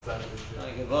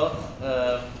Thank you, Bob.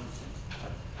 The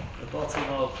bottom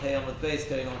of Hey on the base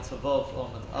going on to Vov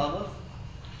on the Aleph.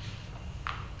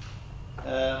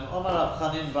 Omar Rav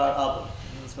Chanin Bar Abba.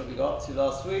 That's what we got up to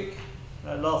last week.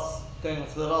 Going on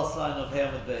to the last line of Hey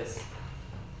on the base.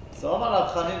 So Omar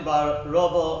Rav Chanin Bar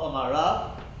Robo Omar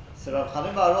Rav. So Rav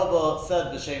Chanin Bar Robo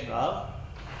said B'Shem Rav,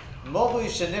 Movui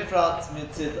Shenifrat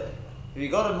Mitzido. If you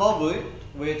got a Movui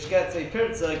which gets a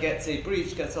pirza, gets a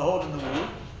breach, gets a hole in the wall,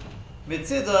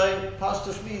 Mitzidoi,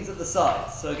 Pashtus means at the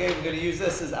side. So again, we're going to use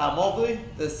this as our Movui,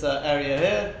 this area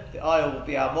here. The aisle will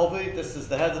be our Movui. This is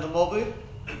the head of the Movui.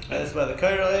 This is where the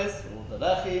Korah is, or the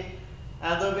Lechi.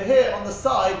 And over here on the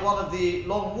side, one of the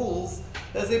long walls,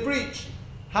 there's a breach.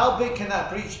 How big can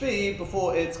that breach be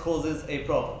before it causes a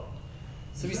problem?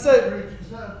 So we said... Is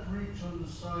that a breach on the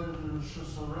side of the Rosh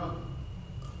Hashanah?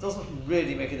 It doesn't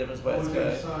really make a difference where it's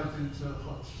going. Inside into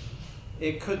Chotzer?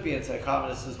 It could be into a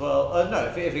Karmelis as well. No,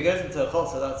 if it goes into a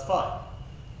Chotzer, that's fine.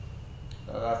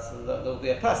 There'll be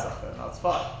a Pesach, and that's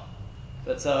fine.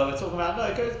 But we're talking about,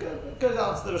 no, go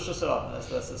down to the Rosh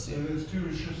Hashanah, let's assume. So there's two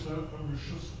Rosh Hashanah,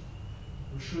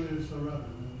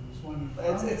 there's one in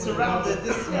front. It's surrounded,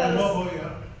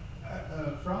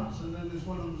 front, and then there's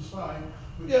one on the side,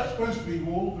 which is supposed to be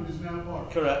wall, but is now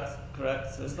park.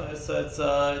 Correct. So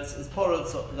it's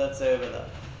porot, let's say over there.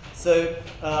 So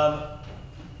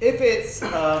if it's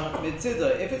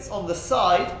mitzidah, if it's on the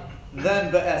side, then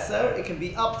be'eser, it can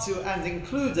be up to and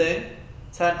including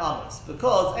 10 amos,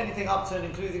 because anything up to and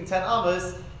including 10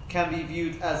 amos can be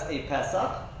viewed as a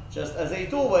pesach, just as a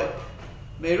doorway.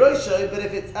 Meirosho, but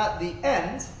if it's at the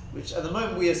end, which at the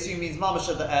moment we assume means mamash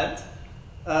at the end,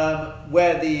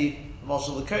 where the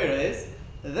marshal the Korah is,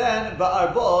 then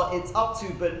ba'arba it's up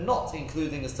to but not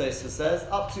including, as Tosfos says,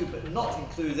 up to but not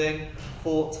including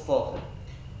 4 tefachim.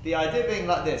 The idea being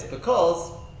like this,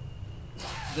 because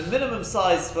the minimum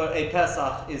size for a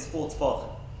Pesach is 4 tefachim.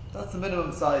 That's the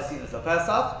minimum size seen as a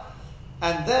Pesach,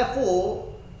 and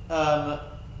therefore,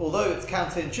 although it's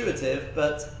counterintuitive,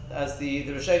 but as the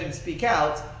Rishonim speak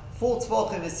out, 4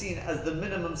 tefachim is seen as the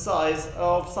minimum size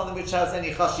of something which has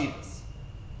any chashivas.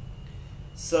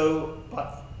 So,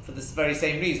 but for this very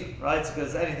same reason, right?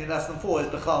 Because anything less than 4 is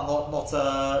bechal not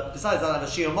besides that have a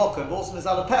shiur mokum, but also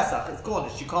misal a Pesach, it's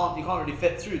garnished. You can't really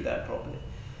fit through there properly.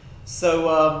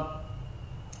 So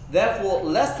therefore,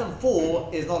 less than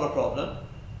 4 is not a problem,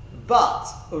 but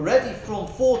already from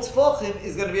 4 tefachim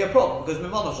is going to be a problem, because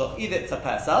mimonoshach, either it's a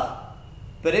Pesach,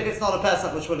 but if it's not a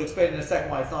Pesach, which we'll explain in a second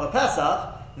why it's not a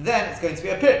Pesach, then it's going to be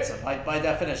a pirza, by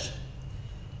definition.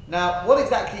 Now, what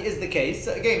exactly is the case?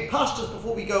 So again, Pashtus,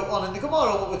 before we go on in the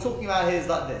Gemara, what we're talking about here is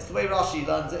like this. The way Rashi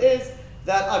learns it is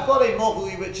that I've got a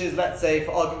Movui which is, let's say,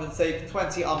 for argument's sake,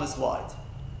 20 amos wide.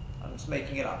 I'm just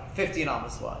making it up. 15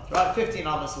 amos wide, right? 15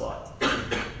 amos wide.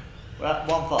 We're at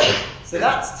 1.5. So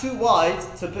that's too wide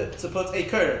to put a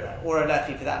Korah there, or a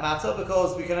Lechi for that matter,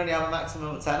 because we can only have a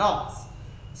maximum of 10 amos.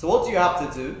 So what do you have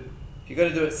to do? If you're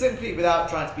going to do it simply without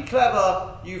trying to be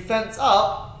clever, you fence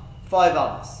up 5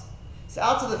 amos. So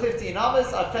out of the 15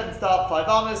 amos, I've fenced up 5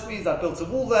 amos, means I've built a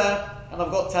wall there, and I've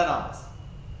got 10 amos.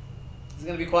 It's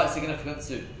going to be quite significant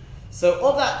soon. So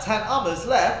of that 10 amos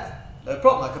left, no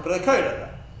problem, I could put a Korah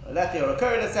there. A Lechi or a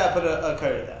Korah, let's say I put a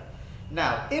Korah there.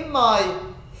 Now, in my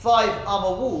 5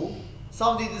 amma wall,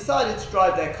 somebody decided to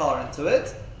drive their car into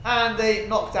it, and they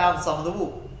knocked down some of the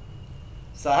wall.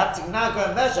 So I have to now go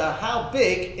and measure how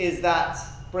big is that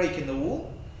break in the wall.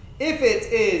 If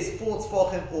it is 4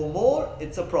 tefachim or more,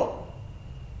 it's a problem.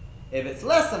 If it's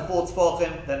less than 4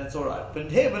 tefachim, then it's alright.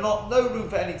 But here we're no room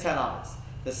for any 10 amos.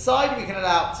 The side we can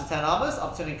allow up to 10 amos,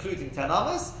 up to and including 10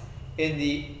 amos. In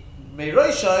the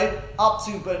Meirosho, up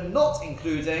to but not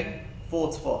including 4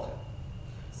 tefachim.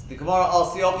 So the Gemara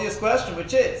asks the obvious question,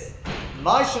 which is,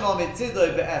 what's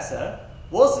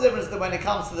the difference that when it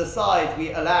comes to the side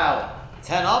we allow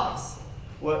 10 amos?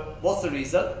 What's the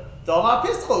reason?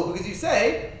 Because you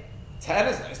say 10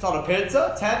 it's not a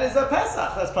pirza, 10 is a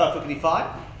Pesach, that's perfectly fine.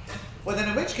 Well then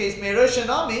in which case, Meirosha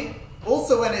Nami,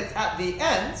 also when it's at the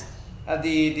end, at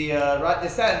the right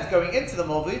this end going into the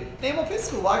Movi, name of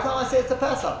Pisku, why can't I say it's a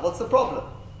Pesach? What's the problem?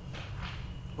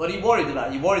 What are you worried about?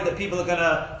 Are you worried that people are going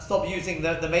to stop using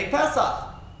the main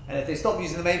Pesach? And if they stop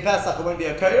using the main Pesach, it won't be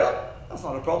a Korah? That's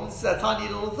not a problem, this is a tiny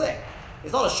little thing.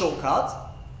 It's not a shortcut.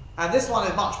 And this one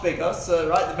is much bigger, so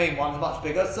right, the main one is much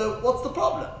bigger, so what's the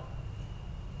problem?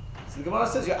 So the Gemara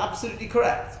says you're absolutely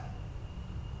correct.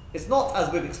 It's not as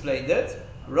we've explained it.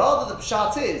 Rather, the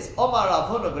pshat is Omar Rav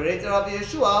Huna Bereid Rabbi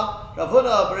Yeshua. Rav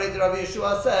Huna Bereid Rabbi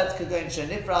Yeshua said, "Kagoin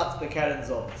shenifrat bekeren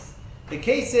zomis." The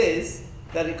case is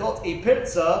that it got a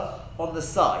pirza on the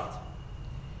side.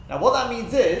 Now, what that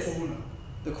means is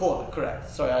The corner, correct.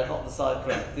 Sorry, not the side,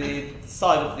 correct. The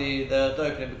side of the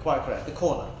opening, but quite correct. The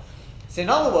corner. So in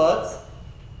other words,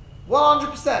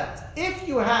 100%. If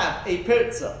you have a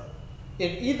pirza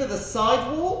in either the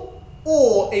side wall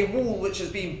or a wall which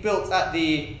has been built at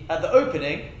the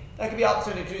opening, that could be up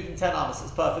to and including 10 amas.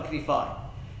 It's perfectly fine.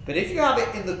 But if you have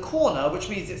it in the corner, which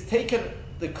means it's taken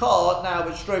the car now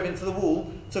which drove into the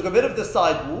wall, took a bit of the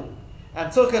side wall,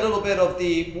 and took a little bit of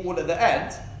the wall at the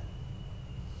end,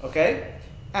 okay,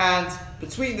 and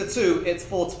between the two it's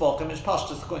 4 tefachim, which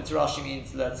Pashtus according to Rashi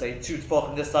means, let's say, 2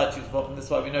 tefachim this side, 2 tefachim this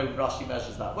side. We know Rashi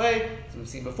measures that way, as we've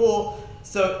seen before.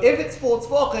 So if it's 4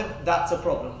 tefachim, that's a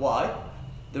problem. Why?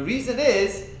 The reason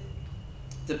is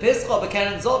the Pischa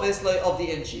B'Keren Zovis of the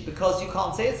Inchi, because you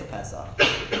can't say it's a Pesach.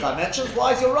 Dimensions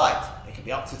wise, you're right. It can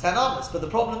be up to 10 amas, but the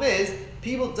problem is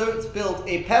people don't build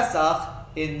a Pesach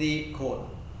in the corner.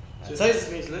 So this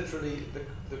means literally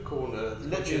the corner,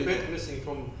 literally a bit missing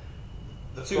from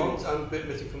the front and a bit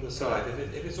missing from the side.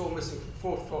 If it's all missing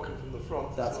 4 tefachim from the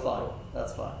front, that's fine.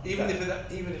 That's fine. Even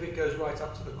if it goes right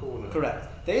up to the corner. Correct.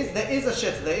 There is a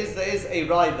shitta. There is a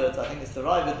Ravid. I think it's the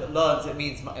Ravid that learns it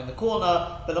means in the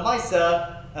corner. But the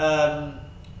Maisa,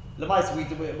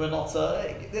 we're not.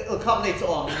 It'll come later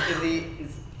on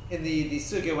in the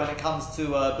sugya when it comes to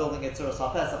building a Tzuras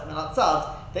HaPesach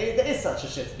Minatzav. There is such a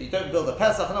shitta. You don't build a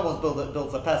Pesach. No one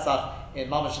builds a Pesach in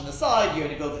Mamash in the side. You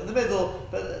only build it in the middle.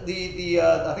 But I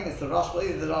think it's the Rashba,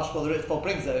 either the Rashba or the Ritva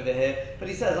brings it over here. But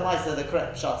he says, the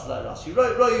correct pshat is like Rashi.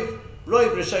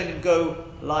 Roiv Rishonim go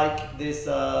like this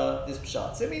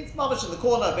pshat. So it means Mamash in the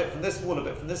corner, a bit from this wall, a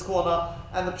bit from this corner.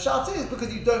 And the pshat is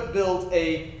because you don't build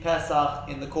a Pesach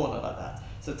in the corner like that.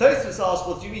 So Tosfos asked,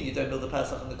 what do you mean you don't build a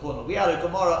Pesach in the corner? We had a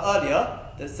Gemara earlier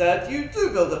that said you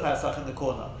do build a Pesach in the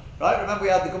corner. Right? Remember we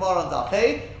had the Gemara on Daf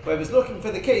Hey, where it was looking for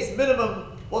the case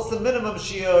minimum, what's the minimum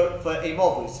shiur for a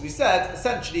movu? So we said,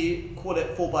 essentially, call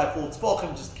it 4x4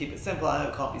 tefachim, just to keep it simple. I know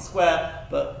it can't be square,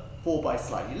 but 4 by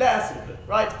slightly less,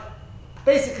 right?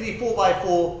 Basically,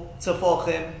 4x4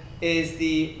 tefachim is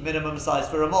the minimum size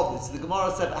for a movu. So the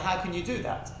Gemara said, but how can you do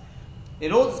that?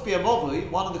 In order to be a movu,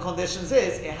 one of the conditions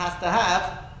is it has to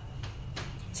have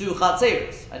 2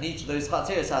 chatzeros, and each of those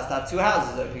chatzeros has to have 2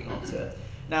 houses opening onto it.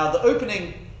 Now, the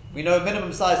opening, we know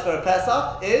minimum size for a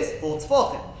Pesach is 4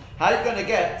 tefachim. How are you going to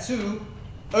get 2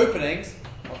 openings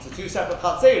onto 2 separate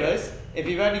chatzeros if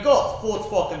you've only got 4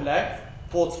 tefachim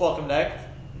length,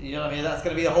 you know what I mean, that's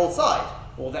going to be the whole side.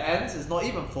 Or the ends is not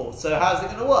even 4. So how's it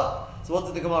going to work? So what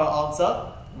did the Gemara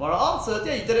answer? The Gemara answered,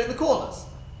 yeah, you did it in the corners.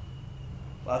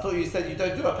 Well, I thought you said you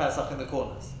don't do a Pesach in the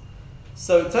corners.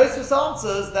 So Tosfos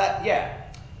answers that, yeah,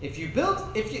 if a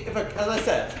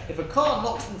car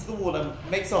knocks into the wall and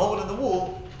makes a hole in the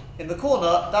wall, in the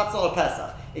corner, that's not a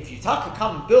Pesach. If you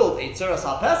come and build a Tzuras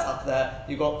HaPesach there,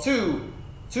 you've got two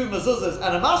mezuzahs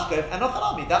and a mashkef and a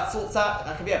chanami, that sorts out,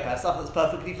 that can be a Pesach, that's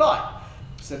perfectly fine.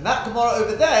 So in that Gemara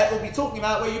over there, it will be talking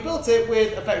about where you built it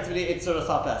with effectively a Tzuras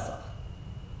HaPesach.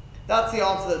 That's the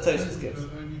answer that Tosfos gives.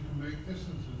 But then you can make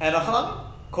distances. And a chanami?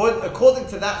 According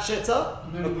to that shitta,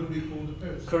 And then it would be called a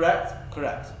Pesach.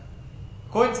 Correct.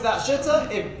 According to that shitta,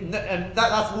 and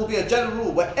that will be a general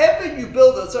rule. Wherever you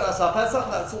build a Tzuras HaPesach,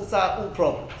 that sorts out all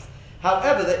problems.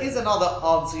 However, there is another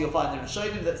answer you'll find in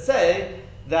Rishonim that say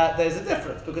that there's a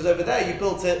difference, because over there you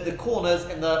built it, the corners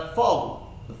in the far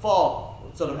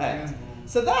sort of end.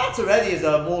 So that already is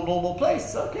a more normal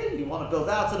place. Okay, you want to build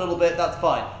out a little bit, that's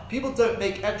fine. People don't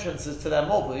make entrances to their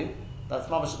movu, that's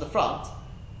mamash at the front,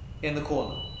 in the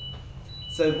corner.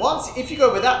 So if you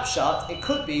go with that pshat, it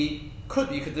could be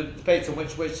you could debate on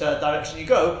which direction you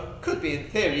go. Could be in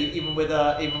theory even with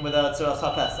a Tzuras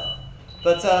HaPesach.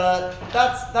 But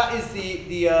that is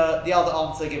the other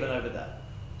answer given over there.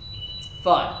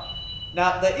 Fine.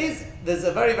 Now there's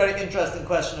a very, very interesting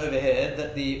question over here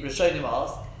that the Rishonim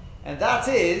asked, and that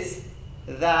is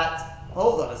that,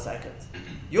 hold on a second,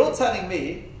 you're telling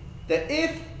me that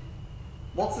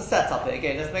what's the setup here?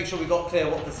 Again, let's make sure we got clear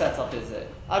what the setup is here.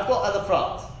 I've got at the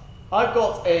front,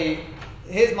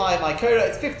 here's my Korah,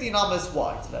 it's 15 amas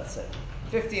wide, let's say.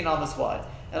 15 amas wide.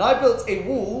 And I built a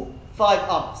wall 5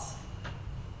 amas.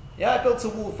 Yeah, I built a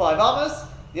wall 5 amas.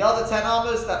 The other 10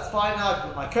 amas, that's fine now, I can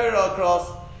put my Korah across.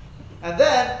 And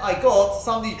then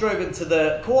somebody drove into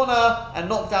the corner and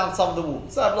knocked down some of the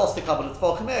walls. So I've lost a couple of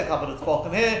tefachim here, a couple of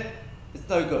tefachim here. It's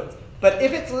no good. But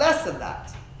if it's less than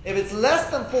that, if it's less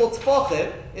than 4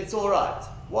 tefachim, it's alright.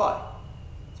 Why?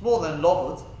 It's more than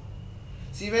lovud.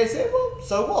 So you may say, well,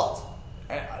 so what?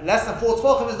 Less than 4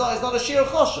 tefachim is not a shiur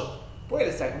choshev. Wait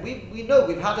a second, we know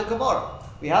we've had a Gemara.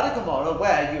 We had a Gemara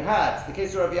where you had the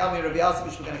case of Rabbi Ami and Rabbi Yosef,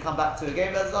 which we're going to come back to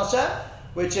again,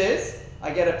 which is,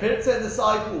 I get a pirza in the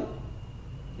side wall.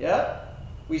 Yeah?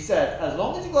 we said, as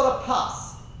long as you've got a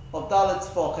pass of Dalet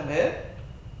Tzfochim here,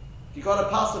 if you've got a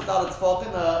pass of Dalet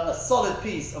Tzfochim, a solid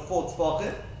piece of 4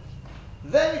 Tzfochim,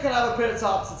 then you can have a Piritza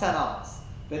up to 10 amos.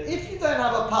 But if you don't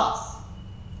have a pass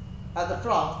at the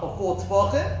front of 4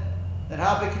 Tzfochim, then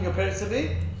how big can your Piritza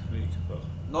be? 3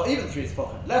 Tzfochim. Not even 3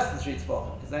 Tzfochim, less than 3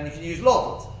 Tzfochim, because then you can use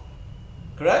Lovot.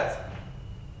 Correct?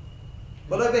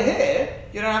 Well, over here,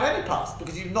 you don't have any pass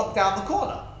because you've knocked down the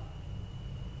corner.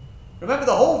 Remember,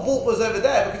 the whole vault was over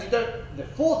there because you don't. The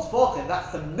 4 Tzfochim,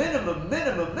 that's the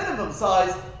minimum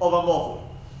size of a movul.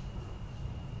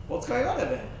 What's going on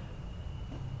over here?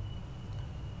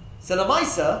 So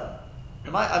Lamaisa,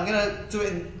 I'm going to do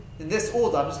it in this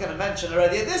order. I'm just going to mention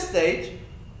already at this stage,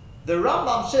 the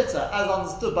Rambam Shitta, as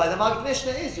understood by the Maggid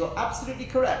Mishnah, is you're absolutely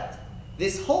correct.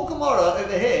 This whole Gemara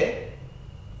over here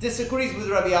disagrees with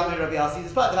Rabbi Yami and Rabbi Yassi,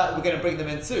 despite the fact that we're going to bring them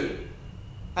in soon.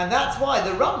 And that's why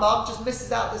the Rambam just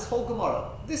misses out this whole Gemara.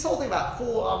 This whole thing about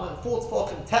 4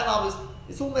 Tzfochim, 10 hours,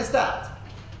 it's all missed out.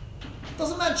 It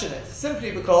doesn't mention it,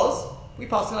 simply because we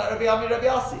pass it like Rabbi Yami and Rabbi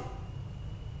Yassi.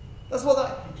 That's what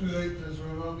that... Too late, there's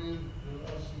Rabbi and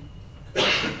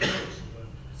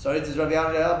Sorry, does Rabbi Yami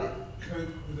and Rabbi Yassi... coat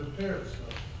with a pair of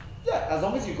stuff. Yeah, as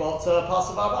long as you've got pass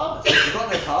of Arba Amos. If you've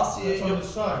got no pass, That's on the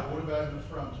side. What about in the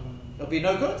front? It'll be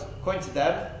no good. According to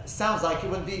them, it sounds like it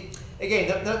wouldn't be. Again,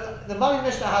 the Maggid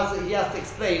Mishnah he has to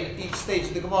explain each stage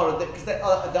of the Gemara because there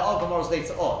are Gemaras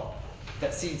later on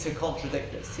that seem to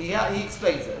contradict this. He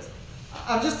explains this.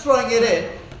 I'm just throwing it in.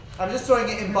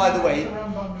 By the way. The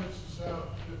Rambam misses out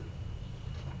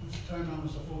this 10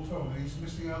 hours of full 12. He's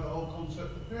missing out the whole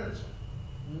concept of pairs.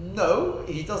 No,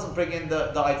 he doesn't bring in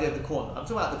the idea of the corner. I'm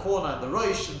talking about the corner and the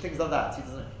roish and things like that. He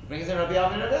doesn't. He brings in Rabbi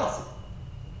Yami and Rabbi Yassi.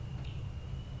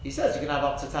 He says you can have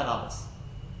up to 10 amos.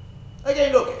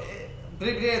 Again, look,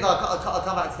 I'll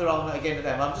come back to the Rambam again at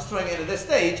them. I'm just throwing it in at this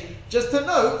stage, just to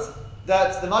note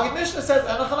that the Maggid Mishnah says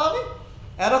Enochanami.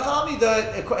 Enochanami,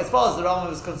 as far as the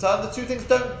Rambam is concerned, the two things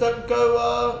don't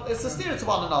go, it's a steer to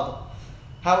one another.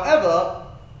 However,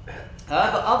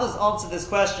 others answer this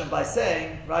question by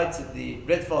saying, right, in the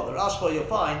Ritva, the Rashba, you'll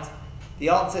find the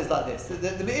answer is like this.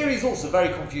 The Meiri is also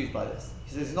very confused by this.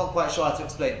 He says he's not quite sure how to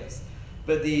explain this.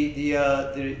 But the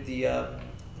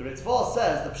Ritva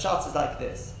says the Pshat is like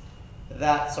this.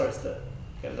 That, sorry, it's the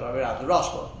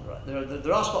Rashba. Right, the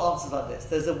Rashba answers like this.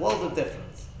 There's a world of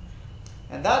difference.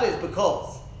 And that is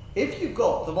because if you've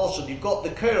got the Moshe, you've got the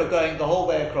Korah going the whole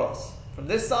way across, from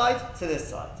this side to this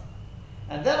side.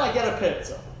 And then I get a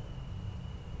Pirza.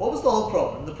 What was the whole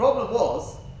problem? The problem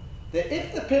was that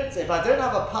if the Pirza, if I don't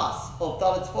have a pass of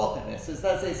Dalet Tzfochim here, so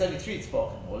let's say it's only 3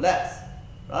 Tzfochim or less,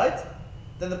 right?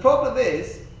 Then the problem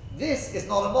is, this is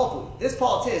not a Movui. This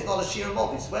part here is not a Shira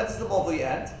Movui. So where does the Movui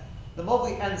end? The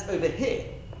Movui ends over here.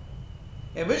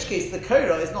 In which case, the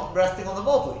Korah is not resting on the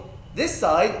Movui. This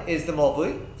side is the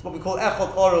Movui. It's what we call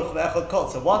Echot Oruch and Echot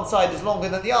Kotza. One side is longer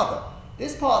than the other.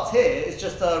 This part here is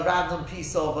just a random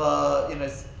piece of,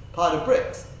 part of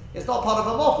bricks. It's not part of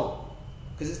a Movui.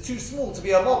 Because it's too small to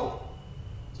be a Movui.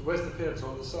 So where's the Pirza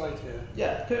on the side here?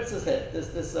 Yeah, the Pirza is here.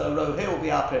 This row here will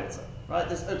be our Pirza. Right,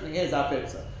 this opening here is our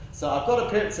Pirza. So I've got a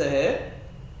Pirza here.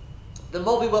 The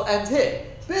Mobi will end here.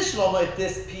 Bishlama, if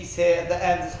this piece here at the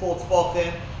end is 4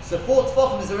 Tzfochim, so 4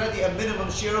 Tzfochim is already a minimum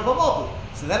shear of a Mobi.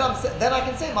 So then I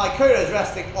can say my Korah is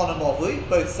resting on a Mobi,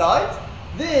 both sides.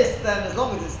 This, then, as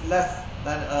long as it's less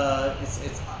than,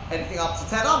 it's anything up to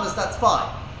 10 amas, that's fine.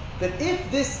 But if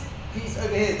this piece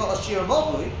over here is not a shear of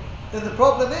Mobi, then the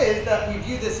problem is that we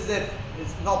view this as if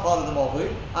it's not part of the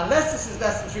Mobu, unless this is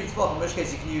less than 3 Tzfochim, in which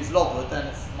case you can use Lobwood, then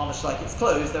it's mamash like it's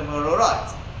closed, then we're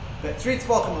alright. But 3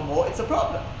 Tzfochim or more, it's a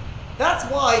problem. That's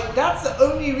the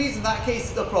only reason that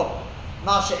case is a problem.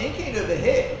 Masha Inkain over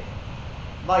here,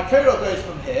 my Korah goes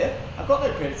from here, I've got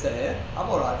no Pirza here, I'm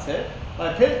alright here.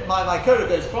 My Korah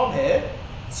goes from here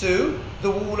to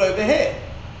the wall over here.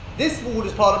 This wall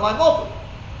is part of my Mobu.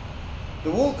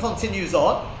 The wall continues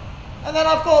on, and then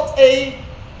I've got a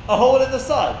hole in the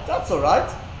side. That's alright.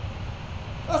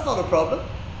 That's not a problem.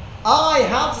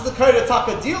 How does the Korah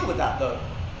Taka deal with that though?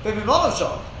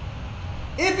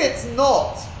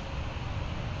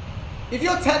 If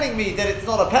you're telling me that it's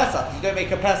not a Pesach, you don't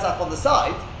make a Pesach on the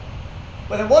side,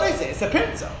 well then what is it? It's a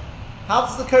Pirza. How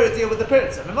does the Korah deal with the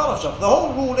Pirza? The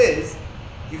whole rule is,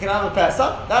 you can have a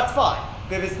Pesach, that's fine.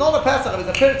 But if it's not a Pesach, if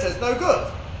it's a Pirza, it's no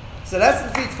good. So less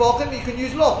than 3 Tzfochim, you can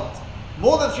use Lovot.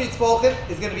 More than 3 Tzfochim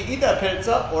is going to be either a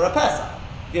Pirza or a Pesach.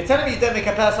 If you're telling me you don't make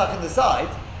a Pesach in the side,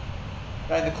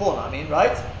 in the corner,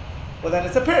 right? Well then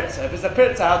it's a Pirza. If it's a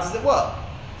Pirza, how does it work?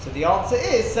 So the answer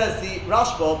is, says the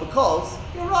Rashba, because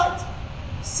you're right.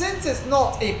 Since it's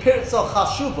not a Pirza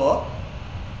Chashuva,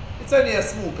 it's only a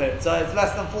small Pirza, it's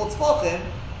less than 4 Tzfochim,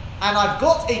 and I've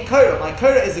got a Korah, my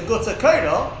Korah is a Gutta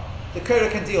Korah, the Korah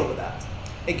can deal with that.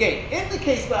 Again, in the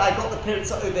case where I got the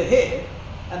Piritza over here,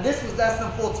 and this was less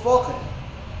than 4 Tfachim,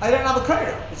 I don't have a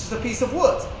Korah, it's just a piece of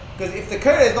wood. Because if the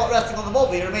Korah is not resting on the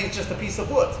Mobi, it remains just a piece of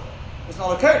wood. It's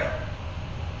not a Korah.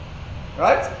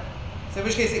 Right? So in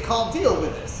which case it can't deal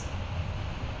with this.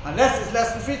 Unless it's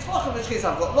less than 3 Tfachim, in which case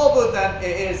I've got Lobud, then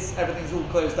everything's all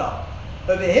closed up.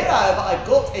 Over here, however, I've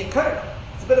got a Korah.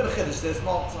 It's a bit of a chiddush. There's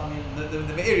not. I mean,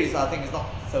 the Me'iris I think is not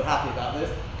so happy about this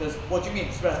because what do you mean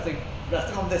it's resting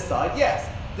on this side? Yes,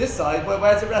 this side.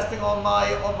 Where is it resting on my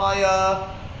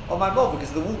mob? Because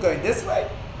of the wall going this way.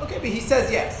 Okay, but he says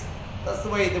yes. That's the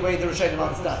way the Rishonim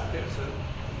understand it.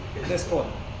 This corner.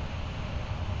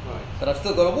 Right. But I've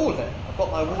still got a wall here. I've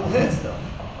got my wall here still.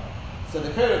 So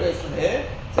the Korah goes from here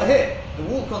to here. The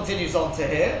wall continues on to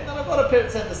here, and then I've got a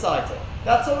Piritza in the side here.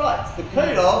 That's alright. The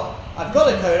Korah, I've got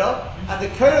a Korah, and the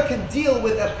Korah can deal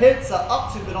with a Piritza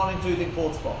up to but not including 4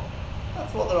 Tfachim.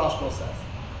 That's what the Rashba says.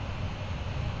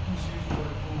 Use the word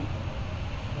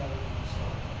corner rather than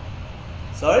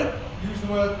side. Sorry? Use the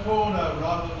word corner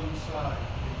rather than side,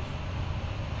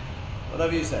 please.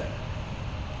 Whatever you say.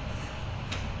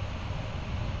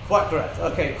 Quite correct.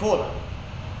 Okay, corner.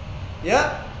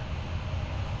 Yeah?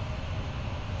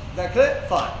 Is that clear?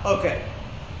 Fine. Okay.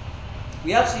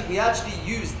 We actually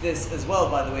used this as well,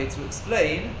 by the way, to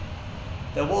explain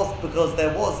because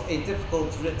there was a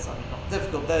difficult Ritz, I mean not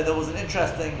difficult, there was an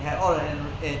interesting Ha'ora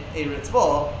in a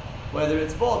Ritzvah, where the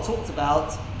Ritzvah talked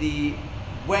about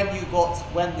when you put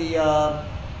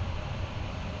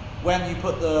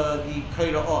the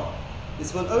Korah on.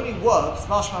 This will only work,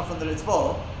 Smashman from the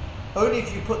Ritzvah, only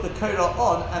if you put the Korah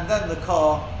on and then the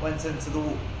car went into the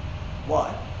wall.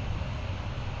 Why?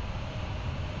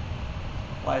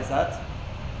 Why is that?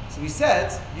 So we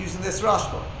said, using this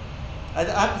Rashba, I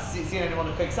haven't seen anyone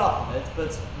who picks up on it, but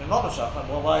what's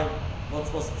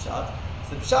the Pshat?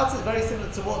 So the Pshat is very similar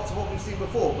to what we've seen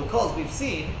before, because we've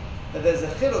seen that there's a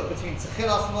chiluk between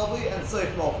Tzechilas Mobi and Sof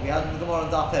Mobi. We had in the Gemara on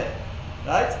Daf Hey,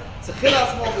 right?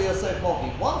 Tzechilas Mobi or Sof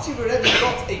Mobi. Once you've already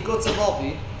got a Gutta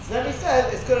Mobi, so then we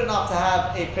said it's good enough to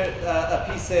have a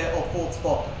piece here of 4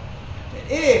 Tfachim.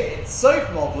 If it's Sof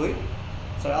Mobi,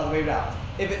 sorry, other way round.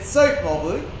 If it's Sof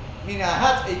Mobi, meaning I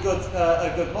had a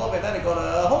good mob and then it got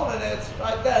a hole in it,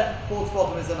 right then 4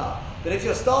 Tfachim is enough. But if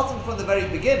you're starting from the very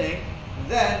beginning,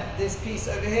 then this piece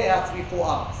over here has to be 4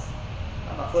 Amos.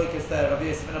 I'm not focused there, Rabbi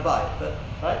Yosef and Abai, but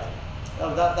right?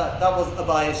 That was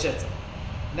Abayi's shitta.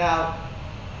 Now,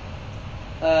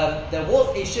 there was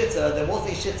a shitta in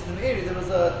the Meiri. There was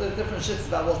different shittas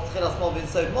about what's Tchilas Mobi and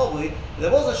Sof Mobi. But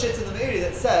there was a shitta in the Meiri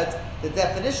that said the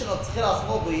definition of Tchilas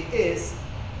Mobi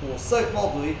or Sof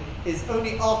Mobi is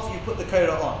only after you put the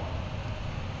Korah on.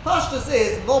 Pashtus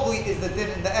is Mobi is the din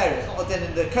in the area, it's not a din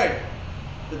in the Korah.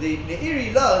 But the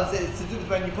Meiri learns that it's to do with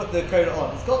when you put the Korah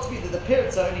on. It's got to be that the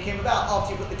Piritza only came about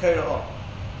after you put the Korah on.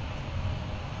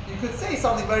 You could say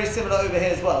something very similar over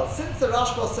here as well. Since the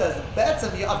Rashba says,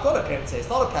 I've got a Piritza, it's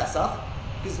not a Pesach,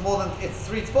 because it's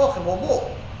 3 Tfachim or more.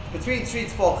 Between 3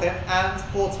 Tfachim and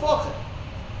 4 Tfachim.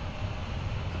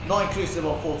 Not inclusive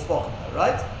of 4 Tfachim though,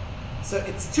 right? So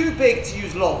it's too big to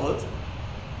use Lovud.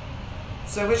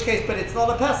 So in which case, but it's not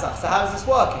a Pesach. So how is this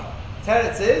working?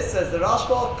 Teretz is, says the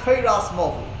Rashba, Koras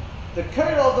Movu. The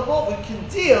Korah of the Movu can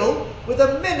deal with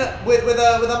a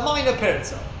minor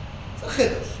Piritza. It's a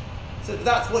Chiddush. So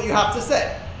that's what you have to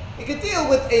say. It can deal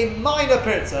with a minor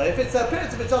Piritza. If it's a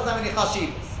Piritza which doesn't have any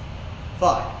Chashivas,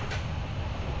 fine.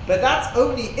 But that's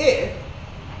only if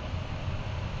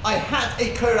I had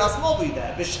a Koras Movu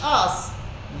there. Bish'as,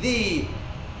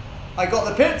 I got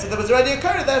the Piritza, there was already a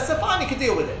Korah there, so fine, you can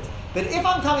deal with it. But if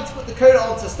I'm coming to put the Korah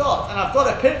on to start, and I've got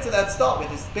a Piritza there to start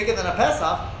with, it's bigger than a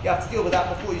Pesach, you have to deal with that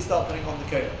before you start putting on the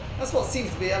Korah. That's what seems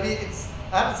to be, I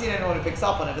haven't seen anyone who picks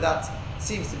up on it, but that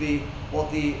seems to be what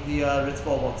the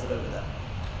Ritzvah wanted over there.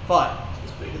 Fine. So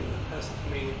it's bigger than a Pesach,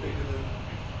 meaning bigger than...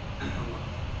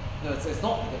 No, it's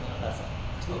not bigger than a Pesach.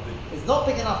 It's not big. It's not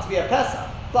big enough to be a Pesach,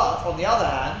 but on the other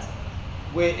hand,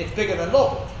 it's bigger than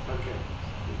Lobot. Okay.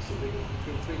 So bigger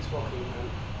between 3 Tfachim and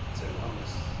 10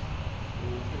 Amos.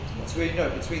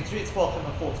 Between 3 Tfachim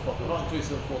and 4 Tfachim, not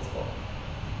inclusive of 4 Tfachim.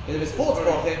 If it's 4 4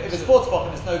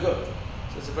 Tfachim, it's no good.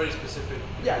 So it's a very specific,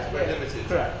 Yeah, it's very limited.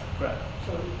 Correct.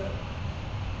 So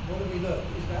what do we learn?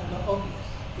 Is that not obvious?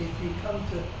 If you come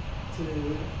to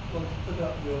want to put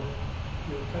up your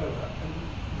Korah and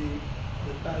the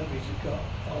boundaries you've got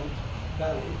aren't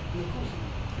valid, then of course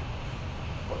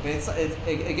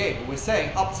Again, we're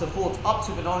saying up to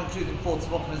but not including 4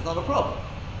 Tfachim is not a problem.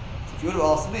 So if you were to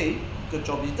ask me, good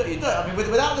job you don't. I mean,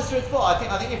 without this Ritzvah,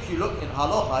 I think if you look in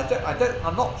Halacha,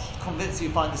 I'm not convinced you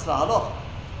find this la Halacha.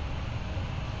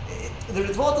 the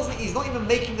Ritva doesn't. He's not even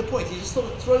making the point. He just sort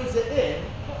of throws it in.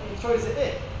 He throws it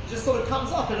in. It just sort of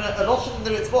comes up in a lotion in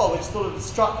the Ritva, which sort of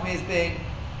struck me as being.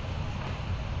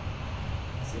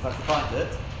 Let's see if I can find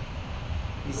it.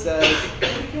 He says,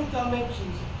 if your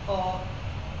dimensions are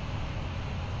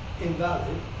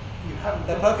invalid, you haven't.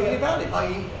 They're perfectly valid. I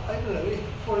don't know. If,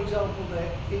 for example,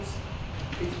 it's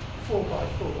 4 by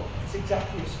 4. It's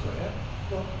exactly a square.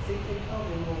 Well, it can't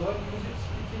be more right because it's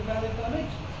invalid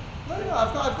dimensions. no,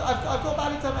 I've got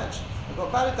valid dimensions. I've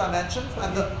got valid dimensions,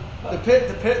 and the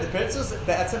Pirtzos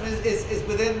Be'etzem is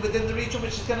within the region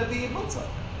which is going to be Mutzah.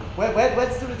 Where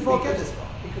does the Ritva get this from?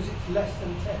 Because it's less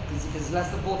than 10. Because it's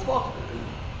less than 4 tefachim.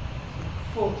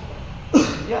 4.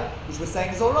 Yeah, which we're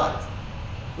saying is alright.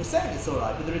 We're saying it's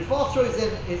alright, but the Ritva throws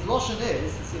in his Loshen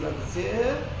is, let's see if I can see it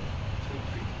here.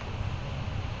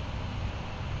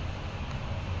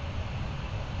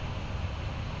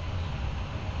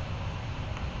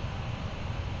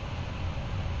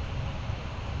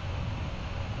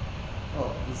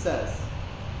 Oh, he says.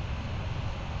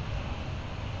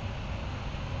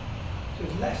 So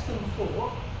it's less than 4,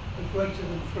 but greater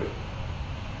than 3.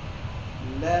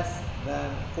 Less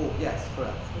than 4, yes,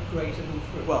 correct. But greater than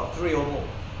 3. Well, 3 or more.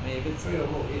 I mean, if it's 3 or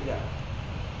more, yeah.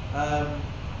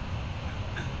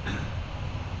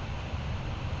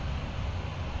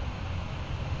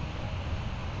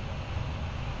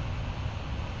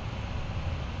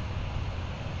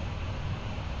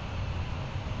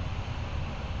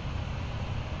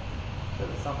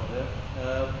 There's some of it.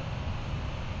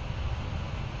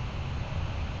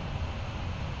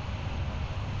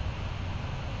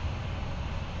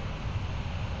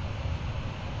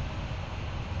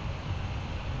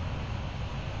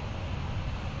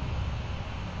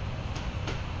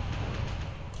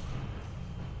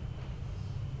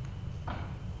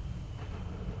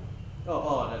 No,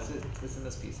 it's in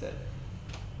this piece there.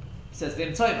 He says,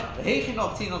 "V'im toima, v'heichin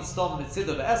oktin on stom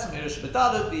mitzido v'esem irish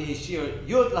b'dalud v'yeshir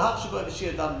yud lahachshubo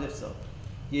v'yeshir dalud lifso.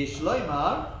 Yesh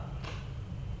loimar."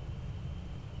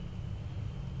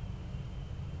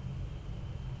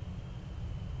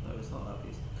 No, it's not that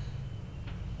piece.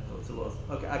 I thought it was.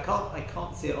 Okay, I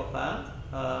can't see it offhand.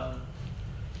 Only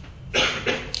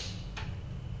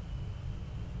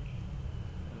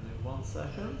 1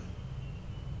 second.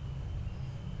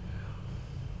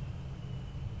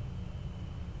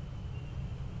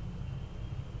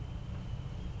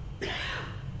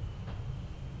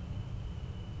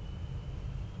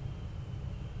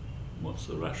 What's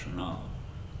the rationale?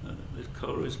 The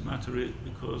Korah is materi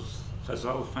because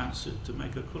Chazal fancied to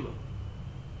make a kula.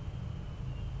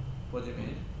 What do you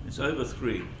mean? It's over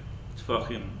 3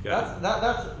 tefachim gap.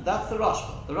 That's the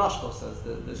Rashba. The Rashba says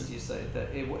that this. You say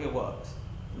that it works.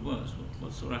 It works.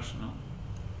 What's the rationale?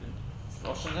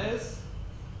 Loshen is.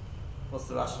 What's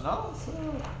the rationale? It's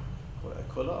a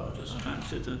kula. Just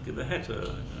fancy to give a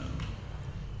heter,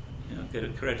 get a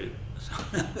credit.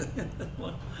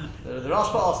 The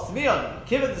Rashba asks me on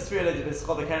given the sphere of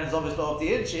the Karen's obvious law of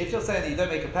the inch. If you're saying that you don't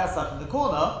make a Pesach in the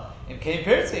corner, in Kain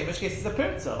Pirtza, in which case it's a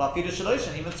Pirtza. Vafidu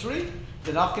Shaloshan, even 3.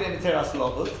 The Nafkin Teras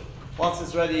Lovud. Once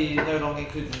it's ready, no longer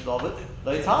included in Lovud.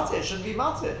 Lo Yitate, it shouldn't be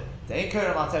Matir. The Ein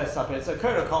Kora Matir Sapirza.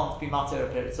 Kora can't be Matir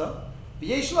Pirtza.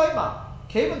 V'yesh Loima.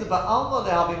 Came the Ba'alma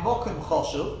lehavim Mokum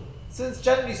Choshuv. Since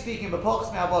generally speaking,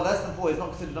 B'pochs me'abah less than 4 is not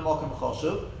considered a Mokum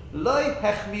Choshuv. Lo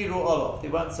Hechmiru Olav. They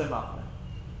weren't so machmir.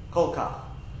 Kol Kach.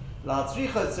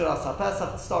 La'atzricha Tzuras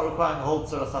HaPesach, to start requiring the whole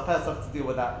Tzuras HaPesach to deal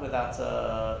with that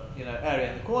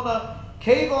area in the corner.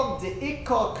 Kevon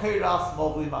de'ikka koras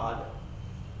movli ma'alim.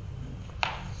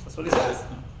 That's what he says.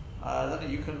 I don't know,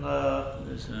 you can...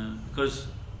 Because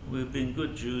we've been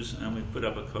good Jews and we put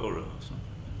up a Korah or something.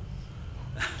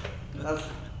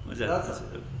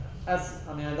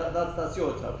 That's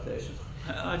your interpretation.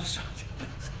 I just...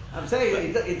 I'm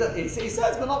saying he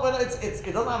says, but not when it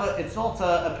doesn't have it's not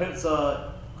a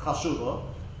pirza chashuva.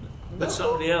 But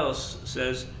somebody else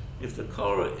says if the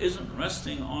Korah isn't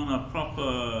resting on a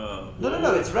proper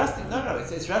no, it's resting.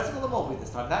 It's resting on the Mobi this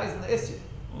time. That isn't the issue.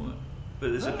 But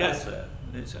there's a gap there.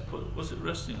 What's it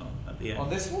resting on at the end? On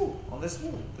this wall.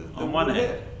 The on one end.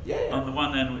 Here. Yeah. On the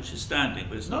one end which is standing,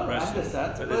 but it's not resting. I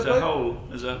understand. But there's a hole.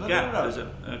 There's a gap. No. There's a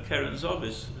Keren Zov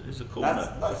is a corner.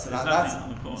 There's nothing on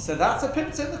the corner. So that's a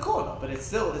pincer in the corner, but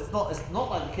it's not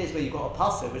like the case where you've got a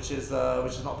passer which is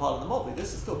not part of the Mobi.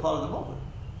 This is still part of the Mobi.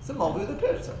 It's a Mobi with a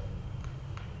pincer.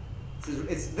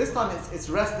 This time it's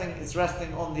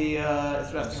resting on the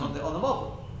on the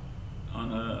Mobi.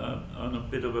 On a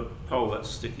bit of a pole that's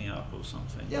sticking up or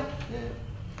something. Yeah.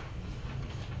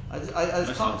 I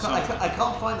can't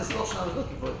find the solution I was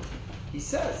looking for. He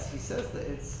says that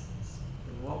it's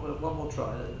one more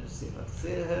try. Let me just see if I can see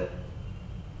it here.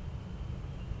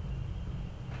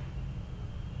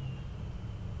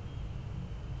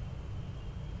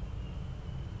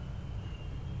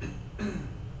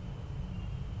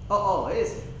 it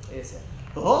is here. It is here.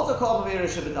 V'holta kol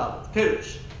mamirush bedalit.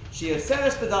 Pirush.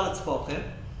 Sheyoseres bedalit tfochim.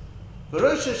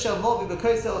 V'rosha shel mobi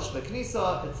b'koisel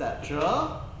shbeknisa,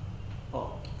 etc.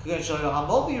 Oh, going to show you how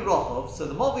mobi rochov. So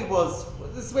the mobi was,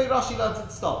 this is the way Rashi learned it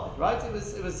to start with, right? It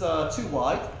was too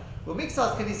wide. Well,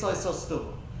 mixas knisa is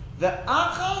sostum. The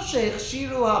achar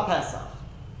sheichshiru ha pesach.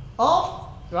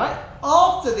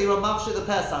 After they were machshir the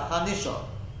pesach hanisha,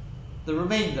 the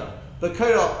remainder,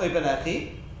 b'korah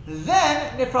obelechi,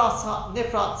 then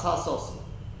nifrat hasosu.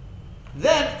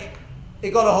 Then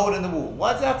it got a hole in the wall.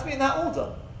 Why does it have to be in that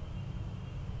order?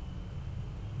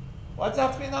 Why does it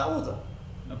have to be in that order?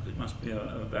 It must be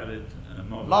a valid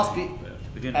model. Must be to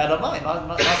begin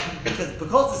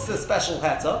because it's a special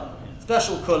heter,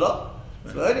 special kula.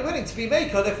 So we're only willing to be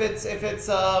makel if it's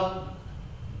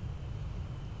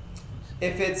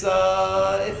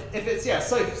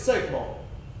soak mob,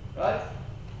 right?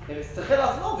 If it's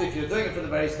techilas mob, if you're doing it from the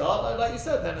very start, like you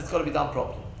said, then it's got to be done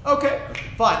properly. Okay,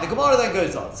 fine. The Gemara then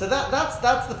goes on. So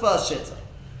that's the first shitta.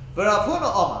 For Rav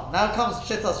Huna Omar, now comes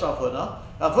shittas Rav Huna.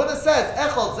 Rav Huna says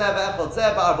echol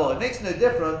zeh ba'arbo. It makes no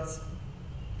difference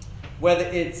whether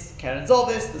it's Keren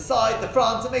Zovis, the side, the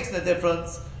front. It makes no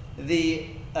difference. The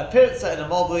appearance in a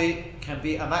mobli can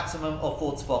be a maximum of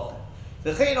 4 tefachim.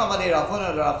 V'chein Omani Rav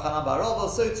Huna Rav Chanan Ba'arova.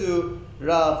 So too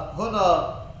Rav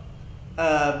Huna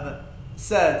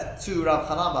said to Rav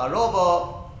Chanan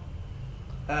Ba'arova,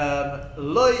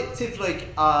 Loi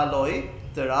tifloik aloi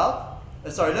derav.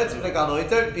 Sorry, lo tifloik aloi.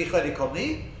 Don't be cholik on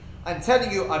me. I'm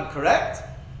telling you, I'm correct.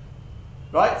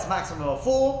 Right, it's a maximum of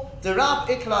 4. Derav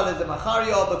iklal de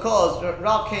macharia, because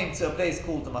Rav came to a place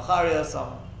called the macharia. It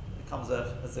comes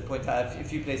as they point out a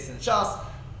few places in Shas.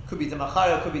 Could be the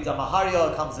macharia, could be the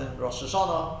maharia. It comes in Rosh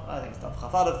Hashanah. I think it's Dam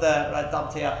Chafadav there. Right, Dam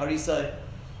Teach Harisai.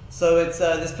 So it's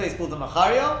this place called the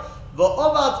macharia.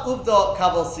 V'omad uvda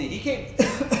kavalsi. He came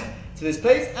to this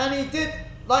place and he did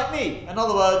like me. In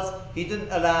other words, he didn't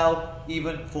allow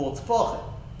even 4 tefachim.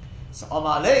 So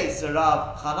Amalei, so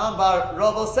Rav Chanan Bar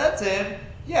Rava said to him,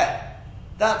 yeah,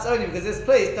 that's only because this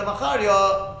place, the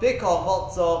Macharia, Bikol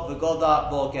Motzo V'Goda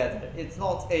Bo Geder. It's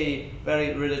not a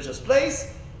very religious place.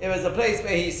 It was a place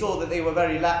where he saw that they were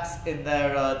very lax in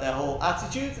their whole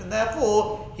attitudes, and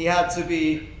therefore he had to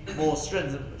be more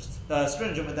stringent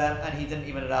with them, and he didn't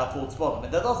even allow 4 tefachim.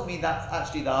 And that doesn't mean that's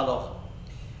actually the halacha.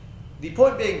 The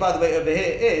point being, by the way, over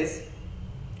here is,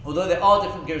 although there are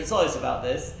different girsais about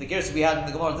this, the girsa we had in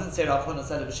the Gemara didn't say Rav Huna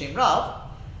said it b'shem Rav.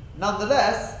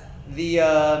 Nonetheless,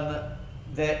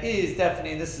 there is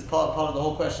definitely, and this is part of the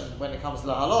whole question when it comes to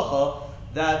la halacha,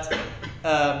 that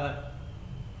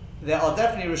there are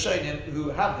definitely Rishonim who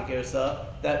have the girsa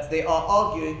that they are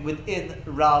arguing within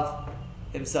Rav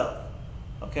himself.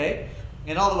 Okay,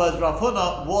 in other words, Rav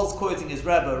Huna was quoting his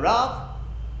Rebbe Rav.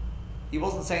 He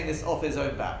wasn't saying this off his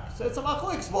own back. So it's a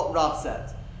machlokes what Rav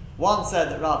said. One said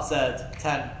that Rav said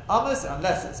 10 amos,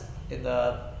 unless it's in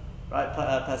the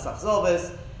Pesach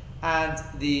Zovis, and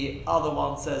the other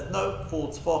one says no, 4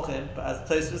 tefachim, but as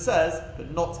Tosfos says, but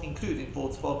not including 4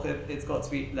 tefachim, it's got to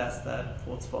be less than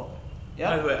 4 tefachim.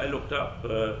 Yeah? By the way, I looked up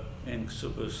in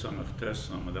Ksubas Samach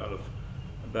Teslam with Aleph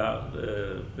about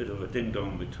a bit of a ding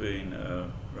dong between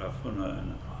Rav Huna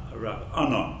and Rav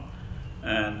Anon,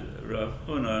 and Rav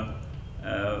Huna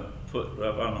put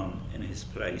Rav Anon in his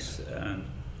place, and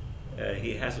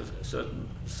he has a certain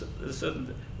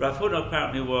Rav Huna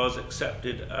apparently was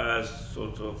accepted as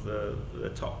sort of the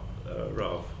top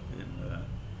Rav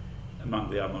among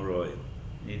the Amoroi.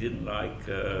 He didn't like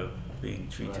being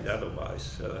treated otherwise.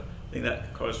 So I think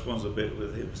that corresponds a bit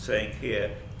with him saying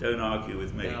here, "Don't argue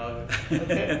with me."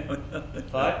 Okay.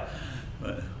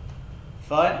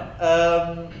 Fine.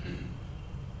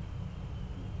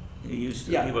 He was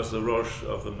the Rosh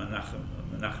of the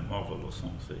Menachem Oval or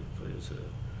something. For his,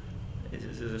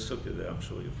 there's a sukkah there I'm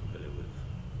sure you're familiar with.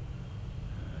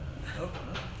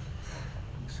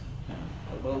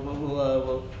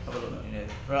 We'll have a look.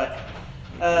 Right.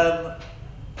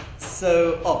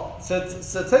 So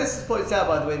Tosfos points out,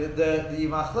 by the way, that the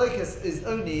machlokes is he's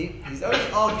only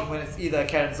arguing when it's either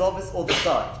Keren Zovis or the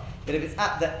side. But if it's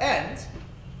at the end,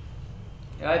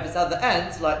 if it's at the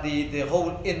end, like the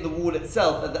hole in the wall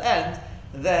itself at the end,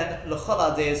 then l'chol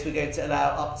adis we're going to allow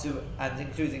up to and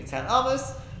including 10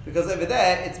 amos, because over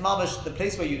there it's mamash, the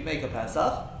place where you'd make a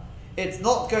Pesach. It's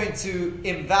not going to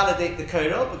invalidate the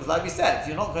korah, because like we said,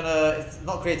 it's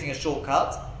not creating a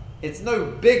shortcut. It's no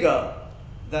bigger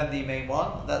than the main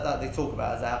one that they talk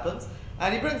about as it happens.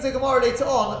 And he brings the Gemara later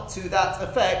on to that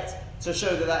effect to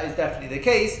show that is definitely the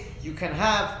case. You can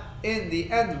have in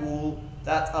the end wall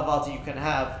that avati, you can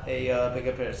have a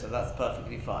bigger period, so that's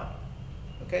perfectly fine.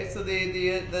 Okay, so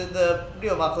the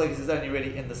real machlokes is only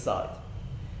really in the side.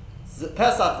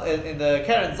 Pesach in the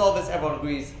Keren Zovis, everyone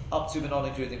agrees up to but not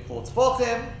including 4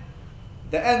 tefachim.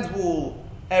 The end wall,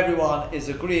 everyone is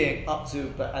agreeing up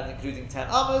to and including 10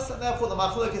 amos, and therefore the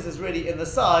machlokes is really in the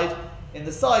side. In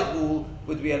the side wall,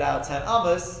 would we allow 10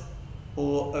 amos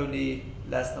or only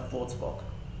less than 4 tefachim?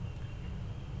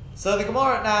 So the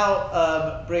Gemara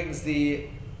now brings the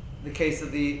case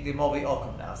of the Movi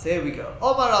Okum now. So here we go.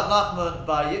 Omar Rav Nachman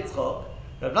bar Yitzchok.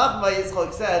 Rav Nachman bar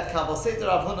Yitzchok said, Kabal Seder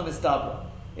Rav Huna Mistabra.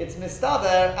 It's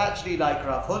Mistaber actually like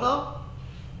Rav Huna,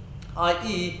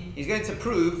 i.e., he's going to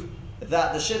prove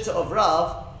that the Shitta of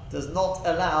Rav does not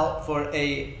allow for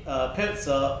a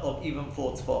pirza of even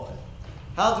 4 tefachim.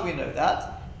 How do we know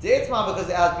that? Because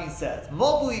it has been said,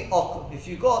 Mobui Okum, if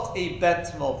you got a bent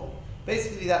Mobui,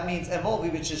 basically that means a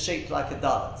Mobui which is shaped like a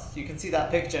dalet. So you can see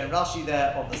that picture in Rashi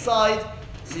there on the side.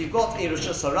 So you've got a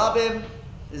Rishus Harabim.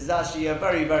 This is actually a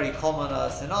very, very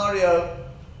common scenario.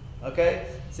 Okay?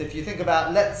 So if you think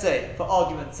about, let's say, for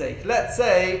argument's sake, let's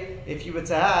say if you were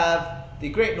to have the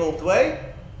Great North Way,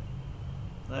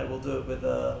 no, we'll do it with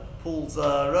Paul's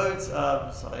roads,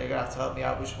 so you're going to have to help me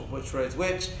out which road's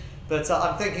which, but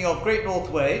I'm thinking of Great North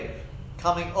Way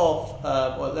coming off,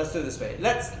 well, let's do it this way.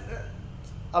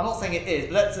 I'm not saying it is,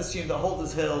 but let's assume that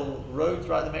Holders Hill Road,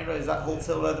 right, the main road, is that Holders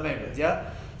Hill Road the main road,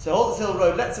 yeah? So Holders Hill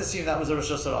Road, let's assume that was a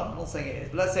Rosh Hashanah. I'm not saying it is,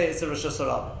 but let's say it's a Rosh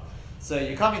Hashanah. So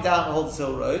you're coming down the Holders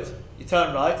Hill Road, you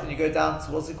turn right, and you go down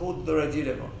to, what's it called? The road you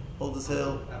live on. Holders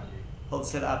Hill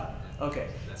Avenue. Okay.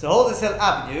 So Holders Hill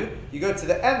Avenue, you go to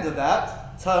the end of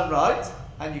that, turn right,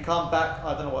 and you come back,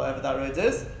 I don't know, whatever that road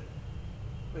is,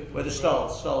 where the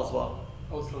Stahls one.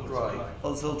 Holders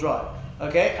Hill Drive.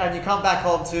 Okay, and you come back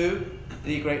onto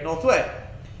the Great North Way.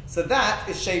 So that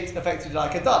is shaped effectively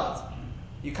like a dalet.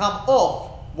 You come off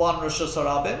one Rosh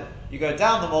Hashanah, you go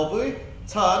down the Mobui,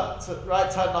 turn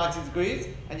 90 degrees,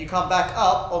 and you come back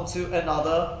up onto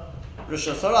another Rosh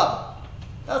Hashanah.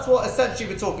 That's what essentially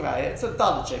we're talking about here. It's a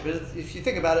dalet shape. If you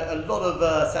think about it, a lot of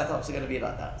setups are going to be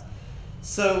like that.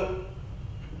 So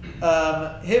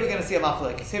here we're going to see a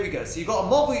machlokes. Here we go. So you've got a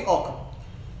Mobui Okum.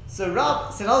 So in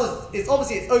other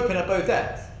words, it's open at both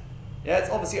ends. Yeah, it's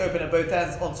obviously open at both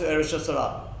ends onto a Rosh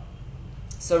Hashanah.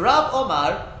 So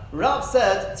Rav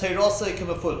said, Teirosei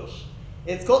K'mefulish.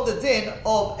 It's got the din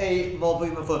of a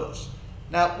Mobui Mefulish.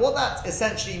 Now, what that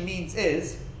essentially means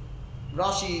is,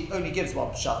 Rashi only gives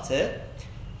one pshat here,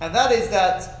 and that is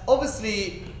that,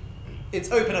 obviously,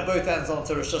 it's open at both ends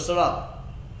onto Rosh Hashanah.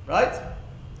 Right?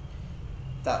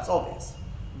 That's obvious.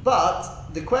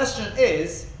 But, the question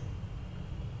is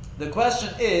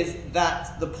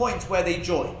that the point where they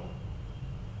join.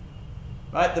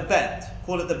 Right? The bend.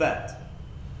 Call it the bend.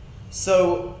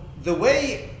 So, the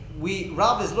way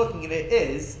Rav is looking at it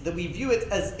is that we view it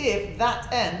as if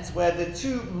that ends where the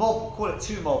call it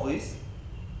two movies.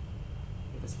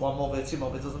 If it's one movie or two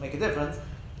movies, it doesn't make a difference.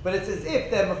 But it's as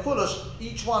if they're mefulish,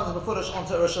 each one is mefulish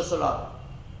onto Rosh Hashanah.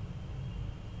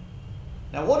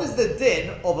 Now, what is the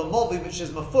din of a movie which is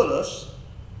mefulish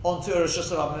onto Rosh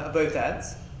Hashanah at both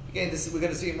ends? Again, we're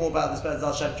going to see more about this Be'ez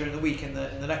Hashem during the week in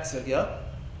the next video.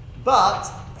 But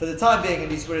for the time being, at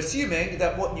least, we're assuming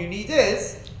that what you need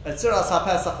is a tzuras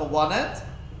haPesach at one end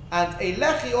and a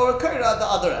lechi or a korah at the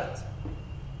other end.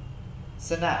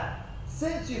 So now,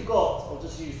 since you've got, I'll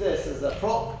just use this as a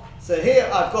prop. So here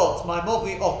I've got my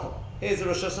Mobui Okum. Here's a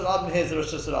Rosh Hashanah, here's a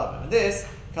Rosh Hashanah. And this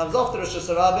comes off the Rosh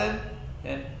Hashanah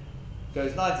and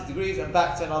goes 90 degrees and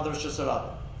back to another Rosh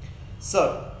Hashanah.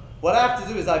 So, what I have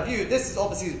to do is I view, this is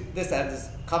obviously, this end is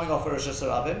coming off a Rosh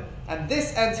Hashanah, and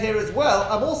this end here as well,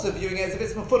 I'm also viewing it as if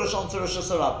it's mefulish onto Rosh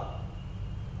Hashanah.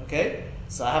 Okay?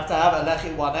 So I have to have a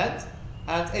lechi at one end,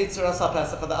 and a tzuras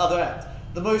haPesach at the other end.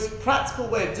 The most practical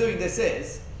way of doing this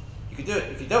is, you could do it,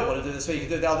 if you don't want to do it this way, you could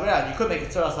do it the other way around. You could make a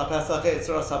tzuras haPesach here, a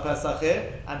tzuras haPesach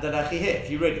here, and a lechi here, if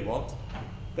you really want.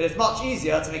 But it's much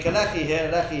easier to make a lechi here,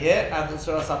 and a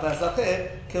tzuras haPesach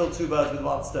here, kill two birds with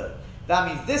one stone. That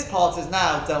means this part is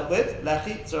now dealt with,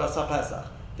 lechi, tzuras haPesach.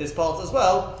 This part as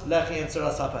well, lechi and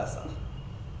tzuras haPesach.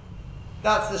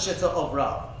 That's the shitta of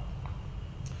Rav.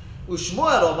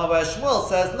 Ushmuel, where Shmuel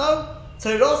says, no,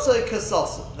 Teirosei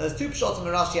Kesosim. There's two pshatim in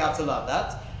Rashi how to learn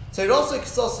that. Teirosei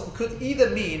Kesosim could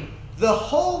either mean the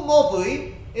whole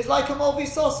Mobui is like a Mobui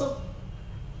Sosim.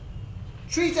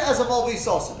 Treat it as a Mobui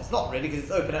Sosim. It's not really because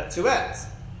it's open at two ends.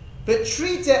 But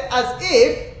treat it as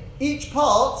if each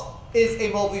part is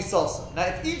a Mobui Sosim. Now,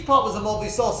 if each part was a Mobui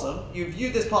Sosim, you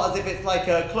view this part as if it's like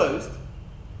closed,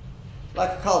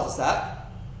 like a cul-de-sac.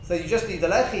 So you just need a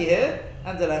lechi here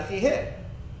and a lechi here.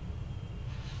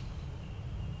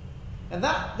 And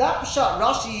that pshat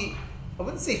Rashi, I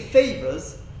wouldn't say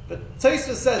favours, but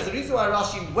Tosfos says the reason why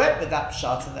Rashi went with that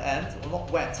pshat in the end, or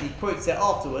not went, he quotes it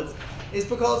afterwards, is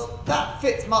because that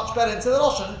fits much better into the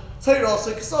Lashon, Torah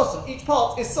so Kesosim. Each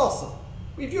part is Sosim.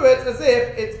 We view it as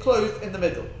if it's closed in the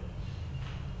middle.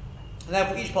 And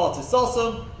therefore each part is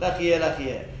Sosim,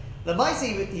 Lechiyeh. The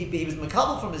Maisi, he was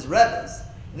Makabel from his Rebbes,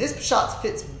 and this Pshat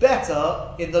fits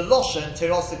better in the Lashon,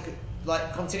 Torah so,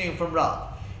 like continuing from Rab.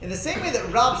 In the same way that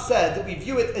Rab said that we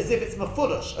view it as if it's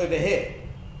Mafudash over here.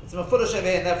 It's Mafudash over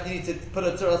here, and therefore you need to put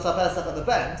a Torah Sapesach at the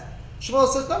bend. Shmuel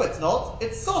says, no, it's not.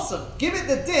 It's Sosim. Give it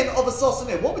the din of a Sosim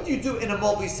here. What would you do in a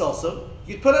Mobi Sosim?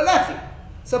 You'd put a Lechi.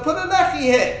 So put a Lechi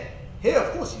here. Here,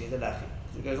 of course, you need a Lechi.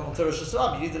 Because it goes on to Rosh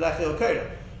Hashanah, you need a Lechi or Korah.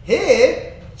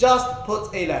 Here, just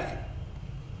put a Lechi.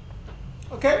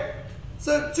 Okay?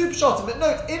 So, two Pshatim. But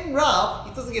note, in Rab,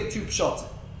 he doesn't give two Pshatim.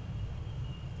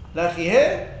 Lechi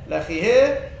here,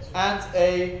 and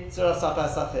a Tzara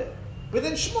Sapesach here.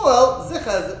 Within Shmuel,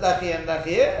 Zicha is Lechi and Lechi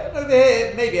here, and over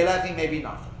here, maybe a Lechi, maybe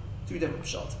nothing. Two different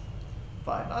Pshat.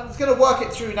 Fine. I'm just going to work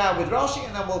it through now with Rashi,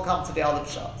 and then we'll come to the other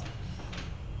Pshat.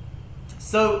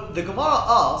 So, the Gemara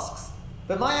asks,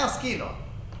 B'may Askino,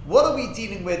 what are we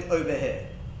dealing with over here?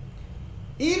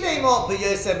 Ilema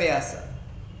b'yoseh me'aseh.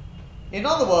 In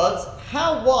other words,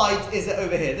 how wide is it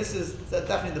over here? This is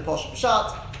definitely the Posh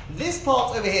Pshat. This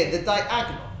part over here, the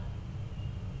diagonal.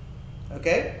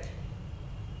 Okay?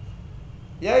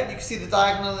 Yeah, you can see the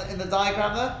diagonal in the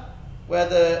diagram there? Where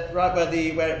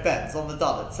it bends on the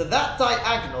Dalet. So that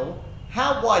diagonal,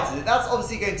 how wide is it? That's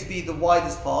obviously going to be the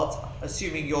widest part,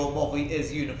 assuming your Movi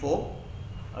is uniform.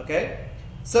 Okay?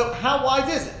 So how wide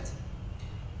is it?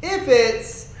 If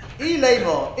it's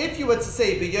Ilema, if you were to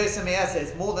say B'yoseh me'aseh,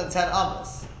 it's more than 10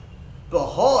 amos.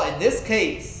 But in this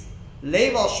case,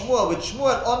 Leimal Shmuel, would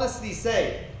Shmuel honestly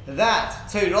say that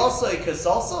Torasoi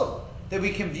Kasosum, that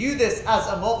we can view this as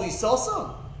a Movi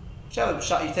Sosum? Whichever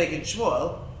Pshat you take in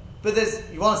Shmuel, but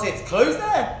you want to say it's closed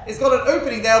there? It's got an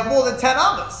opening there of more than 10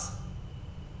 amos.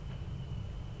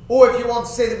 Or if you want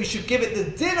to say that we should give it the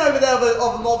din over there of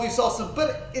a Movi Sosum,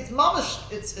 but it's mamash,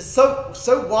 it's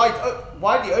so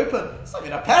widely open, it's not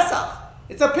even a Pesach,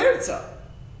 it's a Piritza.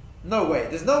 No way.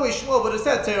 There's no way Shmuel would have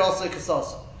said Terasoi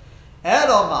Kasosum.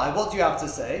 Elomai, what do you have to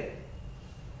say?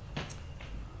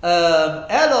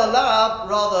 Elolab,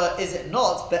 rather, is it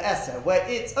not Be'eser, where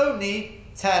it's only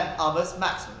 10 amos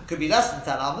maximum. It could be less than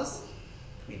 10 amos, it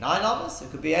could be 9 amos,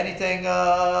 it could be anything,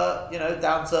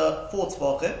 down to 4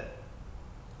 tefachim,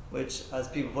 which, as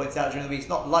people pointed out during the week, is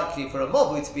not likely for a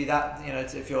Mobu to be that,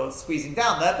 if you're squeezing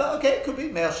down there, but okay, it could be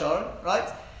Meir Sharon,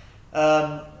 right?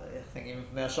 I think even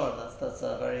for Meir Sharon, that's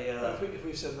a very... If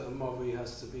we said that a Movi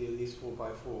has to be at least 4 by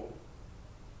 4,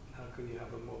 how can you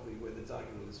have a Movi where the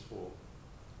diagonal is 4?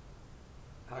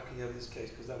 How can you have this case?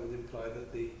 Because that would imply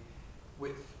that the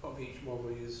width of each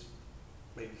Movi is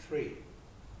maybe 3.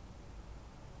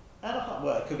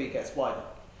 Well, it could be it gets wider.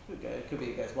 It could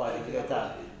be it gets wider if you go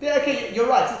down. Yeah, okay, you're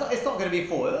right. It's not going to be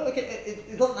 4. Okay,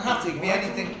 it doesn't have to. It can be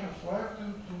anything. Why do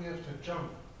we have to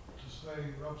jump to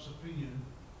say Rob's opinion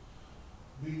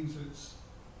means it's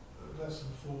less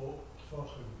than 4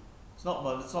 tefachim? It's not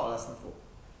less than 4.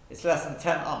 It's less than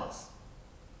 10 amos.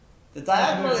 The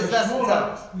diagonal is less than 10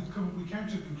 amos. We came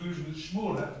to the conclusion that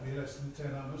Shmuel had to be less than 10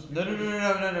 amos. No.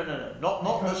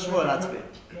 Not that Shmuel had to be.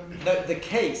 No, the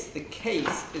case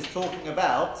is talking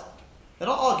about. They're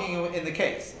not arguing in the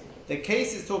case. The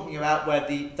case is talking about where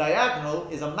the diagonal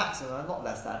is a maximum, not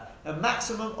less than, a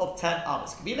maximum of 10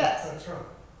 amos. It can be less. That's right.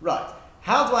 Right.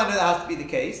 How do I know that has to be the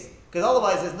case? Because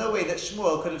otherwise there's no way that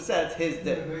Shmuel could have said his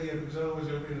din. Yeah, because otherwise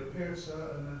it'll be a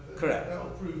Pirza, and correct. That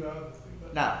will prove the other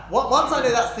thing. Now, once I know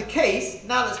that's the case,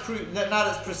 now let's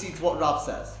proceed to what Rav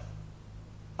says.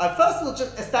 First of all,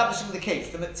 just establishing the case,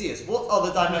 the Metzias. What are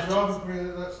the dimensions? Does Rav agree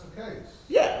that that's the case?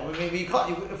 Yeah, I mean, we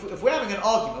can't. If we're having an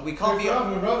argument, we can't be.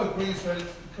 Rav agrees that it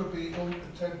could be all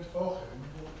 10 tefachim.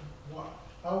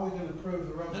 How are we going to prove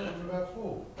the Rav's talking about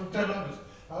 4? From 10 others.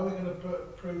 How are we going to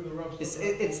prove the Rav's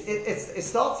talking about 4? It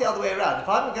starts the other way around. If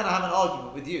I'm going to have an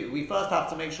argument with you, we first have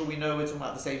to make sure we know we're talking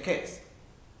about the same case.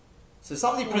 So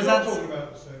somebody presents. We're not talking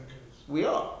about the same case. We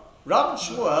are. Rav and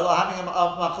Shmuel are having a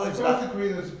machlokes They about. both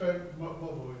agree there's a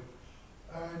Movoid,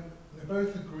 and they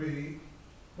both agree.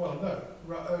 Well, no.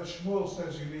 Shmuel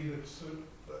says you need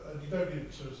and you don't need a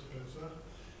Tzuras Pesach,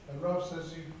 and Rav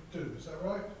says you do. Is that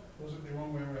right? Or is it the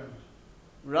wrong way around?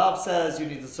 Rav says you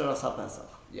need the Tzuras HaPesach.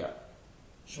 Yeah.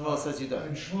 Shmuel says you don't.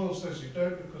 And Shmuel says you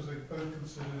don't because they both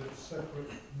consider it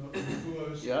separate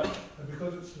nevuos. Yeah. And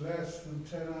because it's less than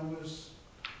 10 amos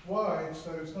wide,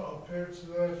 so it's not a period, so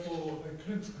therefore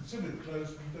they consider it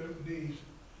closed and don't need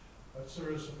a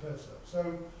Tzuras Pesach.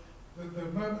 So the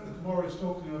moment the Gemara is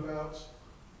talking about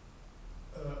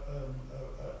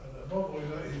a Movoy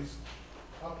that is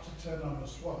up to 10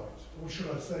 amas wide. Or should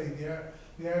I say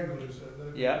the angle is,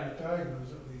 the diagonal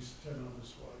is at least 10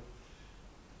 amas wide.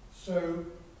 So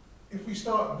if we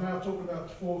start now talking about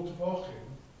 4 Tvachim,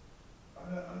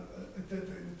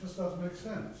 it just doesn't make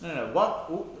sense. No.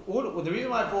 The reason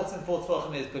why I brought in 4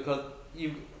 Tvachim is because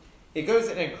it goes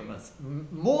in increments.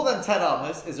 More than 10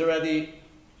 amas is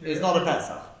not a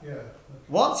Pesach. Yeah. Okay.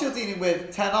 Once you're dealing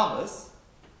with 10 amas,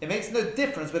 it makes no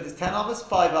difference whether it's 10 amas,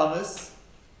 5 amas,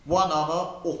 1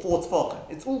 amma, or 4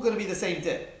 Tvachim. It's all going to be the same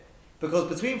din. Because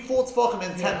between 4 Tvachim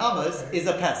and 10 amas is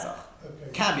a Pesach.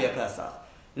 Okay. Can be a Pesach.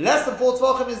 Less than 4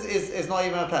 Tvachim is not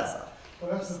even a Pesach.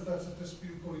 Well, that's a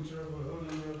dispute according to Rabbi Huna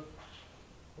and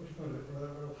what do you call it,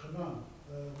 Rabbi Hanan.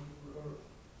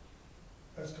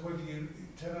 As to whether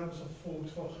 10 amas or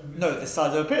 4 Tvachim. No, the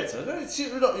size of a pizza.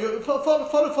 You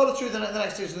follow through the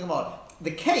next stage of the Gemara.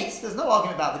 The case, there's no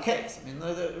argument about the case. I mean,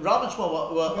 the Rav and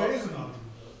Shmuel there is an argument.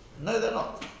 No, they're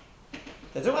not.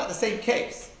 They're talking about the same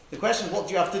case. The question is, what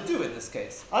do you have to do in this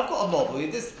case? I've got a model.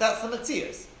 That's the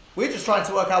Matthias. We're just trying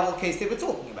to work out what case they were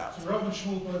talking about. So Rav and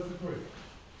Shmuel both agree?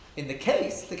 In the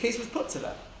case was put to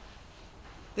them.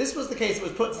 This was the case that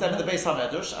was put to them in the Beis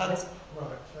HaMedrash, and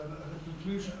right, and the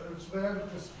conclusion, so they have a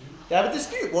dispute. They have a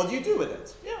dispute. What do you do with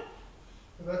it? Yeah.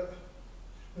 But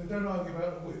they don't argue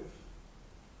about the width.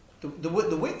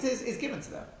 The width is given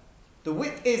to them. The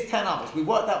width is 10 amas. We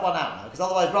worked that one out now, because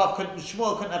otherwise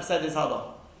Shmuel couldn't have said this how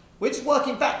long. We're just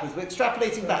working backwards. We're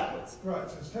extrapolating backwards. Right,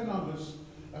 so it's 10 amas,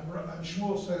 and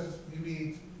Shmuel says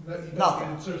you don't need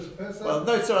nothing. Tzuras Pesach. Well,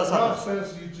 no Tzuras Pesach. Rav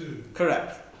says you do.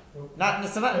 Correct. Well, Now,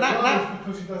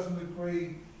 because he doesn't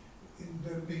agree in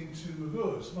them being 2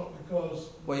 maguras, not because.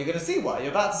 Well, you're going to see why.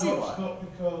 You're about to see why. Not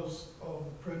because of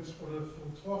the principle of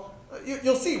full tvachim.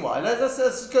 You'll see why.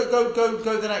 Let's go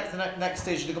the next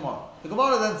stage of the Gemara. The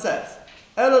Gemara then says,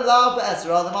 Elulav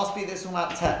be'esra, there must be this one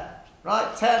about 10.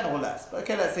 Right? 10 or less.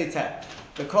 Okay, let's say 10.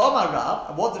 The Ka'amar Rav,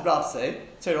 and what did Rav say?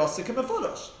 Terosikim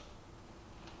efudosh.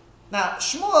 Now,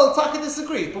 Shmuel Taka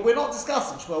disagrees, but we're not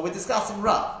discussing Shmuel, we're discussing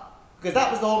Rav. Because that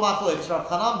was the whole machlokes. Rav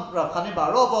Chanim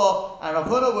bar Rava and Rav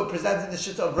Huna were presenting the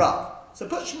shita of Rav. So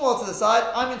put Shmuel to the side,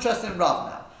 I'm interested in Rav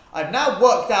now. I've now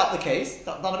worked out the case,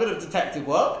 done a bit of detective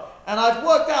work, and I've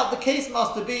worked out the case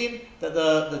must have been that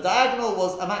the diagonal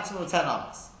was a maximum of 10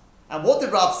 amas. And what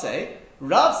did Rav say?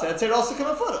 Rav said,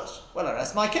 Terosikim efudosh. Well, I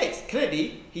rest my case.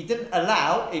 Clearly, he didn't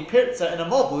allow a pirza in a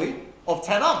mobui of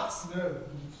 10 amas. No,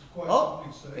 it's quite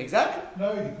simply say. Exactly.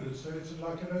 No, you could have said it's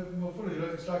like an open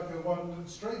mafuli. It's like a one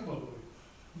straight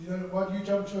mafuli. Why do you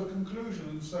jump to a conclusion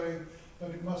and say that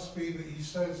it must be that he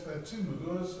says they're 2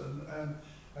 maguras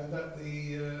and that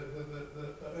the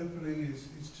opening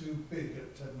is too big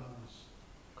at 10 amas?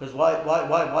 Because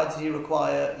why did he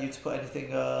require you to put anything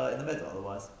in the middle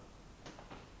otherwise?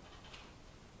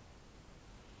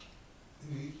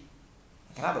 He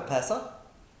I can have a Pesach.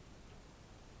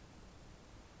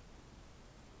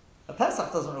 A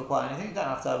Pesach doesn't require anything. You don't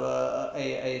have to have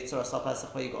a Tzuras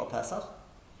Pesach where you've got a Pesach.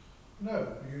 No,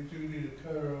 you do need a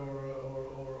Kura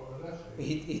or a Lechi.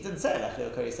 He didn't say Lechi or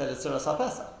Kura, he said a Tzuras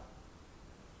Pesach.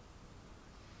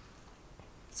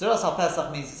 Tzuras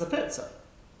Pesach means it's a pizza.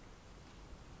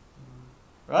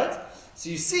 Right? So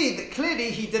you see that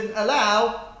clearly he didn't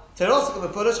allow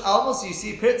Terosikim efudosh almost. You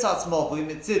see Pirtzat Mobui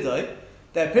Mitzidoi.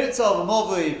 They're Pirtzat of a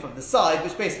Mobui from the side,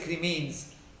 which basically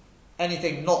means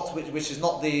anything not which is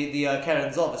not the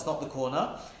Keren Zov, it's not the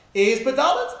corner, is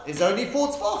Badalat, is only 4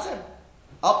 Tvachim.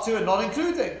 Up to and not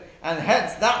including. And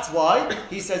hence that's why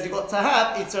he says you've got to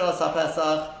have Itzuras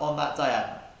HaPesach on that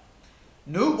diagonal.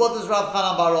 Nu, what does Rav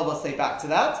Chanan bar Rava say back to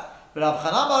that? But Rav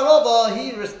Chanan bar Rava,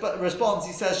 he responds,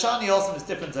 he says, Shani Osam is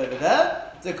different over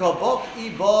there. Zekobok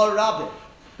Ibar Rabbim.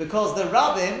 Because the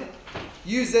Rabbim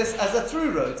use this as a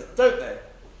through road, don't they?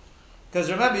 Because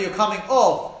remember, you're coming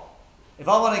off. If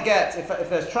I want to get, if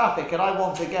there's traffic and I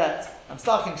want to get, I'm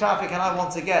stuck in traffic and I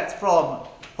want to get from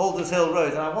Holders Hill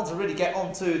Road and I want to really get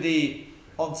onto the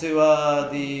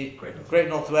Great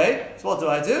North Way. So what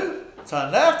do?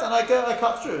 Turn left and I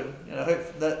cut through.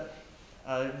 Hope that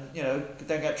don't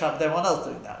get trapped with everyone else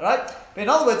doing that, right? But in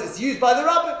other words, it's used by the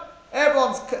rabbin.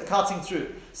 Everyone's cutting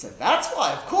through. So that's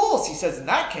why, of course, he says in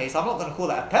that case, I'm not going to call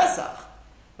that a Pesach.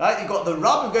 Right? You've got the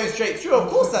rabbin going straight through, of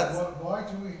course that's... Why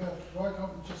can't we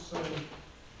just say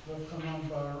Rav Chanan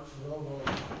bar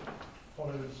Rava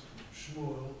follows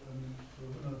Shmuel and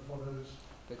Rav Huna follows...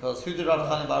 Because who did Rav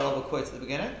Chanan bar Rava quote at the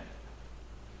beginning?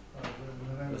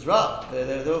 The It was Rav.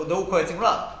 They're all quoting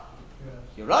Rav. Yes.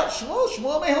 You're right,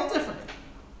 Shmuel may hold differently.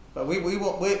 But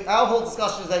our whole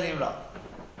discussion is only in Rav.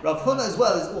 Rav Huna as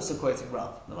well is also quoting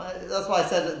Rav. That's why I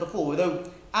said it before, though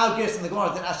our Gerson in the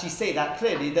Gemara didn't actually say that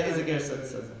clearly, there is a Gerson that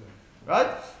says it. Right?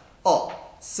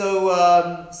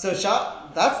 That's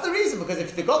the reason, because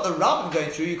if they've got the rabbin going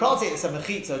through, you can't say it's a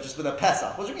mechitza just with a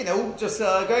pesach. What do you mean? They're all just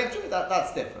going through.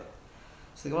 That's different.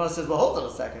 So the Gemara says, well, hold on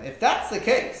a second. If that's the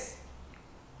case,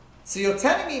 so you're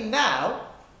telling me now,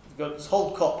 you've got this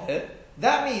whole cop here,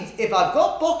 that means if I've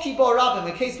got Boki Bar Rabbim,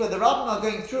 a case where the Rabbim are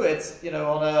going through it,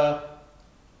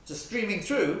 just streaming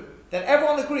through, then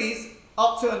everyone agrees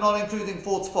up to and not including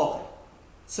 4 tefachim.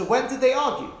 So when did they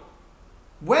argue?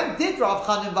 When did Rav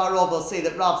Chanim Bar Rava say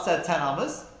that Rav said 10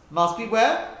 amas? Must be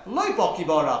where? Lo Boki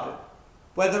Bar Rabbim,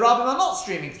 where the Rabbim are not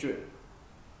streaming through.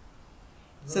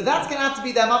 So that's going to have to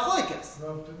be their machlokas.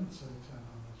 Rav didn't say 10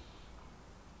 amas.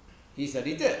 He said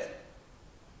he did.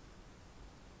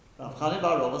 Rav Chanim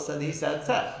Bar Rava said he said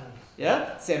 10.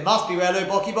 Yeah? So it must be where Lo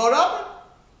Boki Bar Rabbim.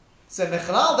 So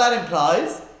Mechlal, that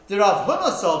implies the Rav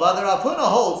Huna Soba, the Rav Huna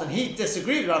holds, and he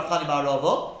disagreed with Rav Chanim Bar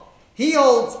Rava. He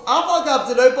holds Afagav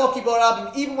de Lo Boki Bar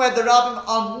Rabbim, even where the Rabbim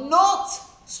are not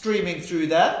streaming through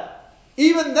there.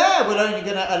 Even there, we're only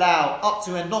going to allow up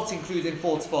to and not including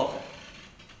 4 tefachim.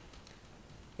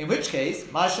 In which case,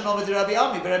 Ma'ashen Omer de Rabbi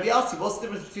Ami, Rabbi Asi. What's the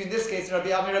difference between this case and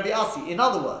Rabbi Ami, Rabbi Asi? In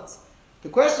other words, the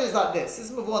question is like this.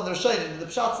 This is Mavur on the Rishonim, and the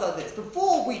Pshat is like this.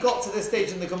 Before we got to this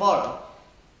stage in the Gemara,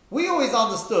 we always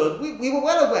understood, we were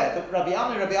well aware that Rabbi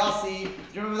Ami, Rabbi Asi, do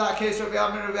you remember that case, Rabbi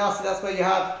Ami, Rabbi Asi? That's where you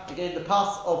have, again, the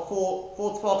pass of 4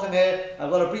 tefachim here. I've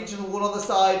got a breach in the wall on the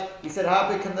side. We said, how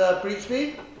big can the breach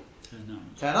be?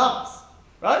 10 ams.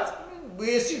 Right? I mean,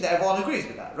 we assume that everyone agrees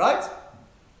with that, right?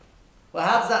 Well,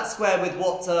 how does that square with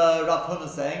what Rav Huna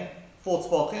is saying? 4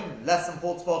 tefachim, less than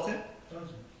 4 tefachim?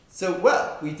 So,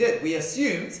 well, we did. We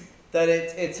assumed that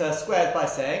it squared by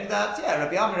saying that,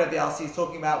 Rabbi Ami, Rabbi Asi is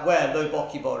talking about where Lo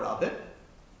Boki Bar Rabbim.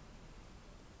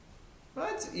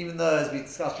 Right? Even though, as we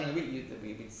discussed during the week,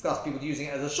 we discussed people using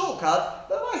it as a shortcut,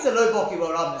 but when I say Lo Boki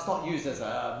Bar Rabbim, it's not used as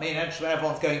a main entrance where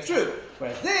everyone's going through.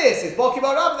 Whereas this is Boki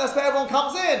Bar Rabbim, that's where everyone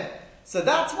comes in. So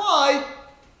that's why,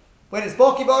 when it's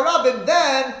Boki Bar Rabbim,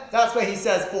 then that's where he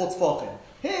says 4 tefachim.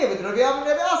 Here, with Rabbi Ami and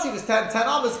Rabbi Asi, it was 10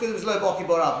 amas because it was Lo Boki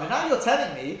Bar Rabbim. And now you're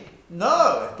telling me,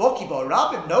 no, if Boki Bar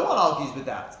Rabbim, no one argues with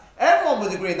that. Everyone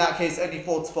would agree in that case only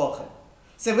 4 tefachim.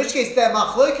 So in which case their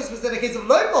machlokus was in the case of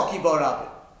Lo Boki Bar Rabbim.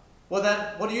 Well then,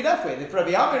 what are you left with? If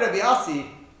Rabbi Ami and Rabbi Asi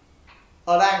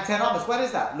are allowing 10 amas, when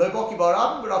is that? Lo Boki Bar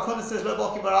Rabbim, but Rav Huna says Lo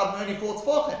Boki Bar Rabbim only 4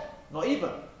 tefachim. Not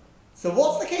even. So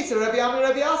what's the case of Rabbi Ami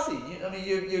and Rabbi Asi?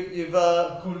 You've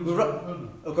According to Rav Huna.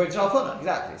 According to Rav Huna,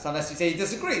 exactly. So unless you say he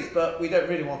disagrees, but we don't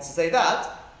really want to say that.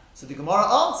 So the Gemara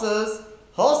answers,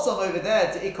 Hosom over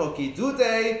there to Ikol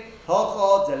Kidude,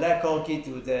 Hocho de Lekol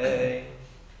Kidude.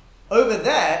 Over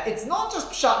there, it's not just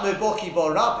Pshat Lo Boki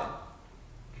Bar Rabbim.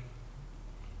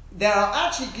 There are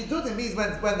actually Kidudim means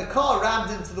when the car rammed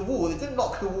into the wall, it didn't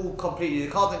knock the wall completely,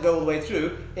 the car didn't go all the way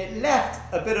through, it left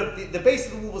a bit of, the base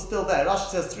of the wall was still there.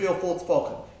 Rashi says 3 or 4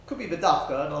 tefachim. Could be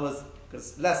Bedafka, in other words,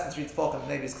 because less than 3 tefachim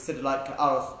maybe is considered like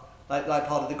Aros, like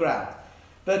part of the ground.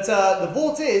 But the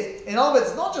vort is, in other words,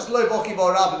 it's not just Lo Boki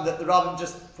Bar Rabbim that the Rabbim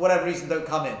just, for whatever reason, don't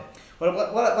come in. What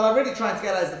I'm really trying to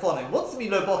get at is the following. What does it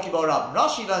mean Lo Boki Bar Rabbim?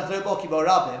 Rashi learned Lo Boki Bar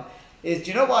Rabbim is, do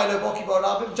you know why Lo Boki Bar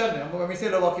Rabbim? Generally, when we say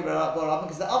Lo Boki Bar Rabbim,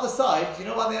 because the other side, do you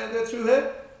know why they don't go through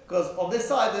here? Because on this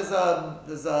side there's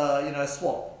a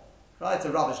swamp, right?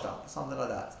 A rubbish dump, something like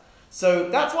that. So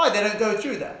that's why they don't go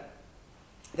through there.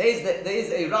 There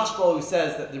is a Rashba who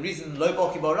says that the reason Lo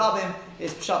Boki Bar Rabbim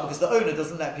is pshat because the owner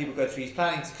doesn't let people go through. He's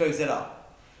planning to close it up.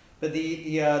 But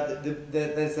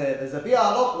there's a Biur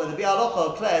Halacha where the Biur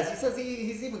Halacha declares, he says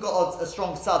he's even got a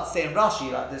strong side to say in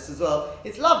Rashi like this as well.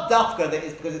 It's lav dafka that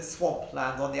is because it's swamp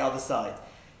land on the other side.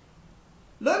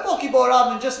 Lo Boki Bar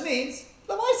Rabbim just means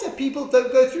Lamaisa people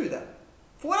don't go through there.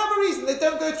 For whatever reason, they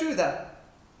don't go through there.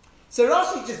 So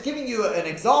Rashi is just giving you an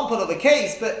example of a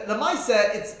case, but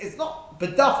Lamaisa, it's not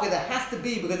bedafka that has to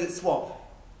be because it's swamp.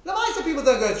 Lamaisa people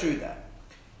don't go through there.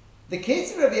 The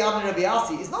case of Rabbi Ami and Rabbi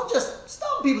Asi is not just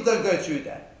some people don't go through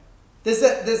there.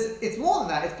 It's more than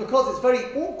that. It's because it's very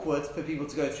awkward for people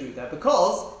to go through there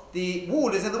because the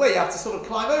wall is in the way. You have to sort of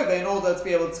climb over in order to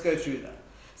be able to go through there.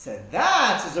 So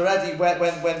that is already when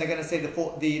they're going to say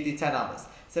the 10 amas.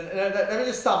 So let me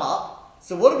just sum up.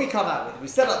 So what do we come out with? We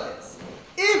said like this.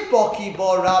 If Boki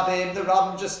Bar Rabbim, the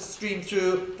Rabbim just stream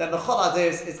through, then the Chol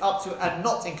is up to and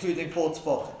not including 4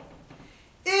 tefachim.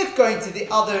 If going to the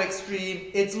other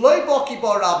extreme, it's Lo Boki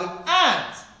Bar Rabbim,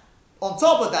 and on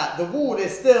top of that, the wall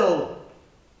is still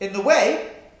in the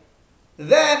way,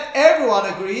 then everyone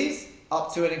agrees,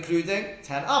 up to and including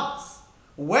 10 amas.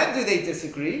 When do they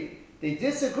disagree? They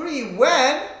disagree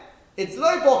when it's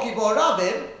Lo Boki Bar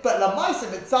Rabbim, but Lamaisa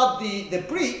mitzad the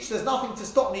breach, there's nothing to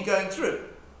stop me going through.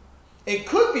 It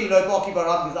could be no Boki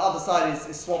Baram because the other side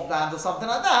is swampland or something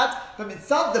like that, but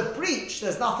inside the breach,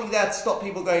 there's nothing there to stop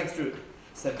people going through.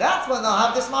 So that's when they'll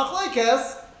have this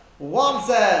machlokes. One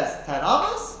says 10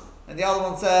 amos, and the other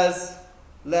one says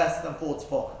less than 4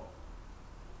 tefachim.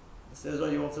 This is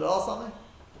what you wanted to ask something?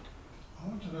 I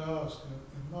wanted to ask,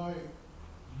 in my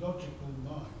logical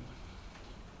mind,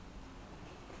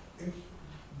 if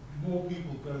more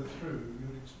people go through,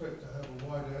 you'd expect to have a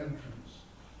wider entrance,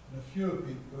 and if fewer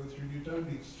people go through, you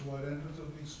don't need such a wide entrance,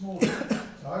 it'll be smaller.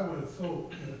 So I would have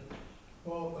thought that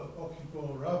Boki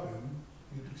Bor Rabim,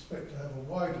 you'd expect to have a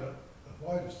wider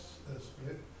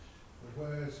split,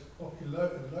 whereas Boki low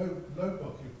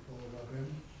Boki Bor Rabim,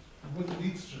 you wouldn't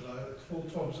need such a full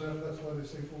top, so that's why they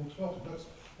say full top.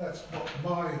 That's what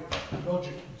my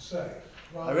logic would say.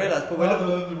 I realise, but rather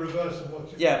than the reverse of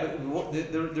what you... Yeah, but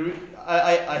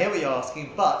I hear what you're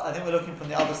asking, but I think we're looking from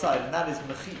the other side, and that is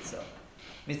mechitza.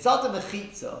 Mitzad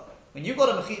mechitza, when you've got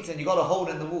a mechitza and you've got a hole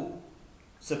in the wall,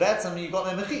 so betzim you've got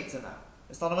no mechitza now.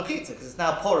 It's not a mechitza, because it's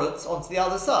now porot onto the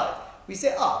other side. We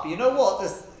say, but you know what,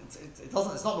 it's not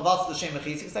mavatzah the shem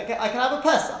mechitza, because I can have a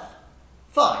Pesach.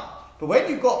 Fine. But when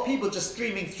you've got people just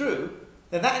streaming through,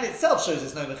 then that in itself shows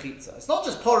there's no mechitza. It's not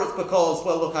just porous because,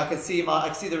 well, look, I can see the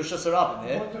Rosh Hashanah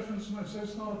here. What difference? No, so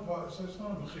it's not a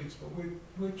mechitza, but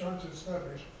we're trying to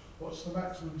establish what's the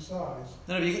maximum size.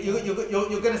 No,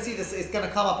 you're going to see this. It's going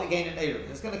to come up again in Eruv.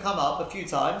 It's going to come up a few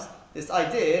times. This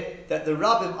idea that the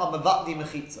rabbim are mevatli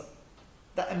mechitza.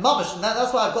 That in mamash, and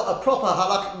that's why I've got a proper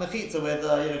halachic mechitza with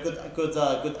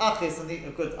good achis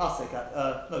and good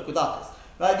asik, good achis.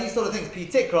 Right, these sort of things,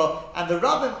 pitikra, and the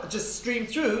rabbim just stream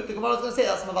through. The Gemara is going to say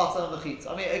that's mavata and mechitza.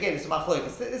 I mean, again, it's a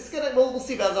machlokes. It's going to, we'll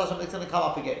see about Hashem. It's going to come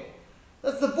up again.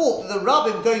 That's the thought that the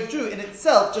rabbim going through in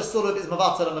itself just sort of is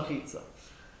mavata and mechitza.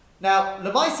 Now,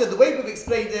 Lemaisa, the way we've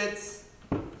explained it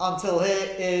until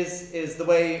here is the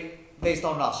way based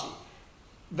on Rashi.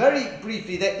 Very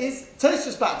briefly, there is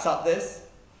Tosfos backs up this.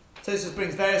 Tosfos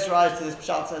brings various rights to this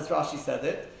pshat as Rashi said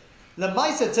it.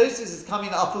 Lemaisa Tosfos is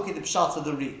coming up looking at the pshat of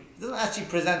the Ri. He doesn't actually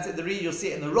present it in the Ri. You'll see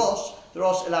it in the Rosh. The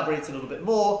Rosh elaborates a little bit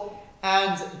more.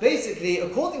 And basically,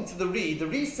 according to the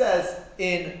Ri says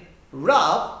in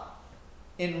Rav,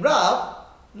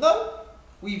 no.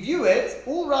 We view it,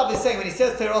 all Rav is saying when he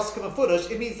says Teros Mafudush,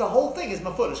 it means the whole thing is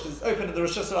Mafudush, because it's open to the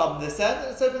Rosh Hashanah in this end,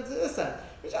 and it's open to this end.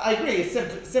 Which I agree is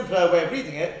a simpler way of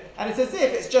reading it, and it's as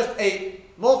if it's just a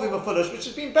Movi Mafudush which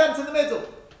has been bent in the middle.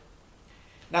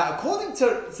 Now,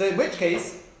 so in which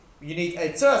case, you need a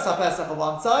Tzuras HaPesach on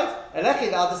one side, a Lechi on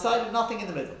the other side, and nothing in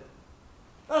the middle.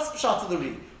 That's the Pshat of the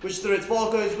Ri, which the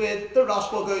Ritva goes with, the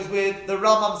Rashba goes with, the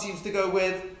Rambam seems to go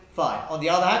with. Fine. On the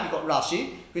other hand, you've got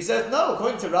Rashi, who says, no,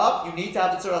 according to Rav, you need to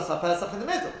have the Tzuras HaPesach in the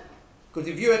middle. Because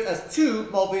you view it as two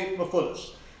Mobi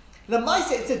Mafulish.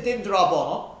 Lemaisa, it's a Din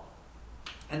D'Rabbanan,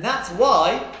 and that's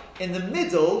why, in the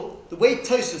middle, the way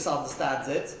Tosfos understands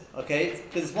it, okay,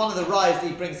 because one of the rayas that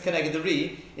he brings Keneged the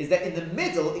Ri, is that in the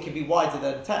middle, it can be wider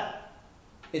than 10.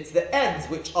 It's the ends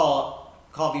which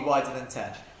can't be wider than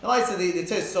 10. Lemaisa, the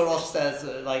Tosfos Rosh says,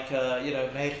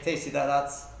 Mehech Tesi,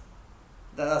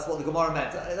 that's what the Gemara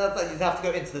meant. You'd have to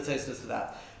go into the Tosfos for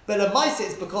that. But Lemaisa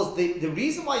is because the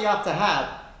reason why you have to have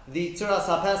the Tzuras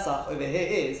HaPesach over here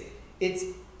is, it's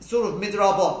sort of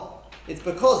midrabon. It's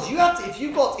because you have to, if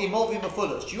you've got a Movi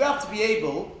Mafulish, you have to be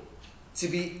able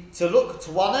to look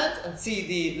to one end and see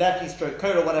the Lechi stroke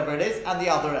code or whatever it is, and the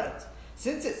other end.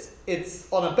 Since it's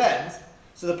on a bend,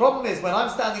 so the problem is when I'm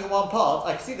standing in one part,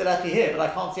 I can see the Lechi here, but I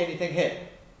can't see anything here.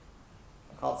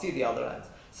 I can't see the other end.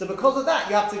 So because of that,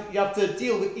 you have to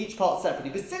deal with each part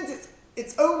separately. But since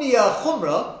it's only a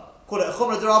chumrah, call it a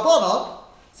chumrah d'Rabbanan,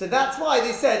 so that's why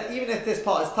they said even if this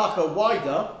part is taka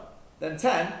wider than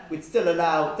 10, we'd still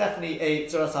allow definitely a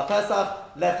Tzuras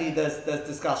HaPesach. Lechi, there's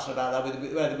discussion about that,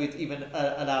 whether we'd even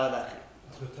allow a Lechi.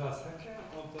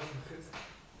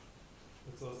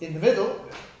 In the middle,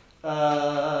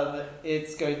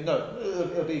 it's going, no,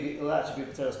 it'll actually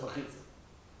be Tzuras Machitza.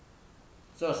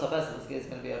 Tzuras HaPesach is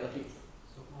going to be a Machitza.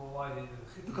 Why did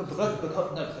the Because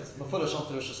it's Mafulish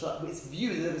onto Rosh Hashanah. It's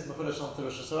viewed as if it's Mafulish onto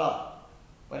Rosh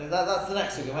Hashanah. That's the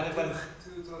next thing. When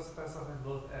two Tzuras Pesach in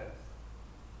both ends.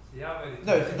 So you have already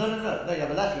no, you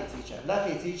have a Lechi at each end.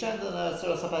 Lechi at each end and a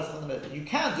Tzuras HaPesach in the middle. You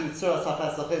can do Tzuras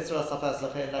HaPesach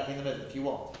here, and Lechi in the middle if you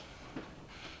want.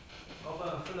 Although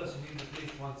in Mafulish you need at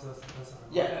least one Tzuras Pesach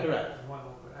in Yeah, one end. correct. And one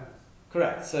open end.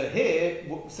 Correct. So here,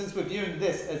 since we're viewing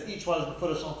this as each one is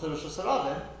Mafulish onto Rosh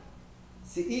Hashanah,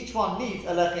 see, each one needs a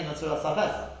Lechi and a Tzuras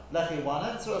HaPesach. Lechi at one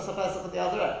end, Tzuras HaPesach at the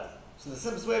other end. So the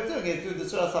simplest way of doing it is do the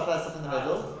Tzuras HaPesach in the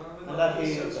middle, and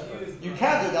Lechi. You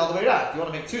can do it the other way around. If you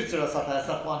want to make two Tzuras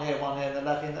HaPesach, one here, and then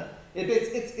Lechi in there.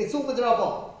 It's all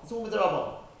Midrabban. It's all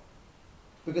Midrabban.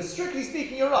 Because strictly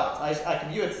speaking, you're right. I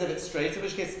can view it as if it's straight, in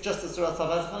which case just as Suras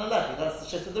HaPesach and a Lechi. That's the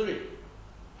shit of the Ri.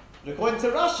 But according to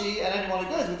Rashi, and anyone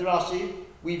who goes with Rashi,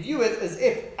 we view it as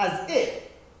if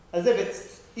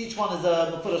it's each one is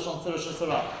a Mufurish on Tzurush and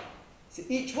Surah. So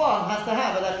each one has to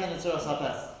have a Lechi and a Suras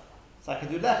HaPesach. So I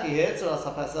can do Lechi here, Suras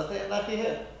HaPesach here, and Lechi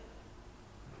here.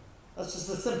 That's just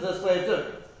the simplest way of doing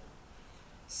it.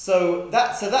 So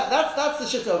that's the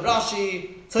shit of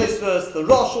Rashi, Tosfos, the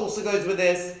Rosh also goes with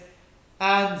this,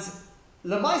 and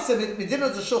Lamaisa Medina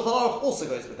the Shulchan Aruch also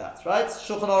goes with that, right?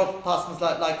 Shulchan Aruch passes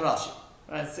like Rashi,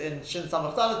 right? In Shin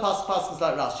Samach Daled passes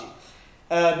like Rashi.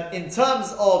 In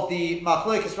terms of the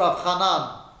Machlokes Rav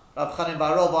Chanan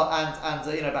Barova,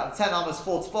 and about 10 Amos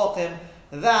 4 Tefachim,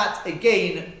 that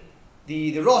again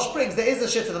the Rosh brings. There is a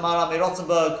shit of the Maharam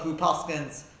Rottenberg who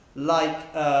paskins like.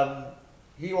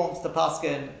 He wants to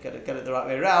paskin, get it the right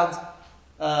way around.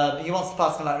 He wants to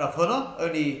paskin like Rav Huna,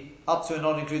 only up to and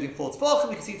not including 4 Tefachim,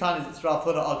 because he times it's Rav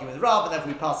Huna arguing with Rav, and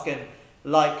therefore we paskin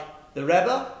like the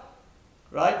Rebbe,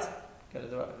 right? Get it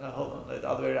the right. No, hold on, no, the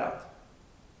other way around.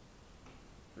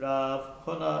 Rav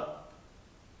Huna.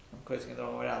 I'm quoting it the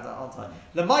wrong way around, aren't I?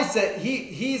 Lemaisa,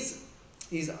 he's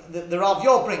the Rav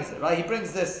Yor brings it, right? He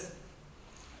brings this.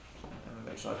 Let me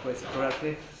make sure I quote it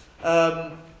correctly.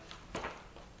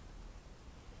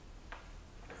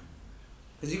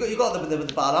 Because you got the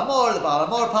Baal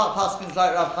Hamor paskins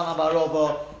like Rav Chanan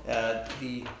Barova,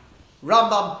 the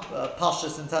Rambam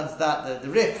pashas in terms of that, the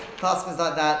Rif paskins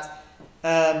like that.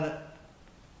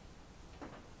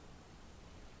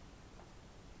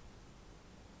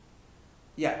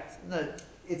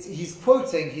 He's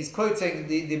quoting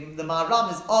the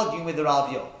Maharam is arguing with the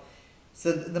Rav Yor.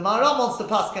 So the Maharam wants to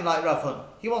paskin like Rav Huna.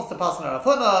 He wants to paskin like Rav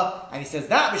Huna, and he says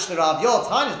that which the Rav Yor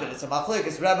time is, but it's a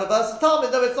machlokes Rebbe versus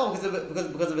Talmud. No, it's not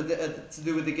because of it to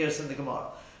do with the Gersh and the Gemara.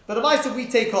 But the Ma'aser we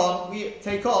take on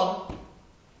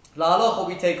La Halacha,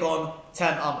 we take on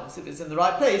 10 amos. If it's in the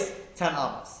right place, 10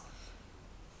 amos.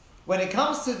 When it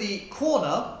comes to the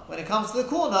corner,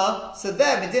 so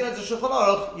there Medina de Shulchan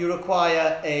Aruch, you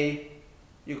require a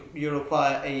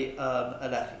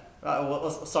lechi.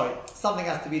 Right, sorry, something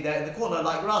has to be there in the corner,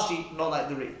 like Rashi, not like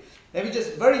the Ri. Let me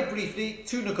just very briefly,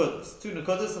 two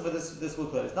nukudas, and with this will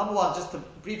close. Number one, just to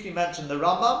briefly mention the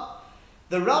Rambam.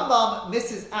 The Rambam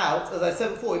misses out, as I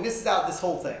said before, he misses out this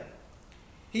whole thing.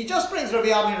 He just brings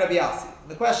Rabbi Ami and Rabbi Asi.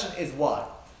 The question is why.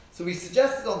 So we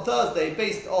suggested on Thursday,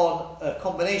 based on a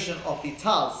combination of the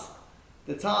Taz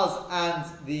and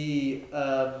the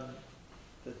Or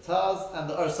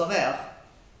Sameach,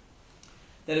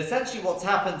 that essentially what's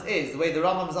happened is, the way the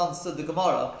Rambam has understood the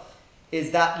Gemara,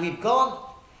 is that we've gone.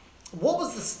 What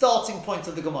was the starting point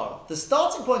of the Gemara? The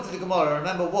starting point of the Gemara,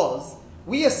 remember, was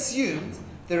we assumed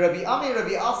the Rabbi Ami and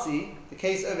Rabbi Asi, the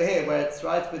case over here where it's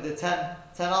right with the 10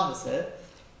 amos here,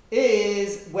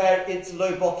 is where it's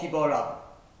lo boki bar Rabbi.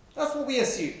 That's what we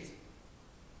assumed,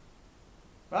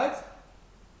 right?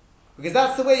 Because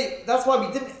that's why we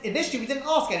didn't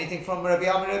ask anything from Rabbi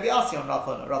Ami and Rabbi Asi on Rav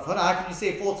Huna. Rav Huna, how can you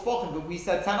say 4 Tefachim, but we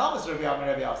said 10 amos Rabbi Ami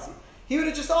and Rabbi Asi? He would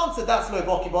have just answered, that's lo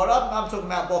boki bar Rabbi, I'm talking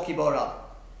about boki bar Rabbi.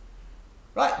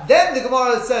 Right? Then the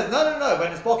Gemara said, no,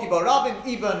 when it's boki bar Rabbi,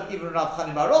 even Rav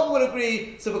Chanan bar Rabbi would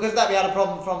agree, so because of that we had a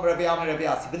problem from Rabbi Ami and Rabbi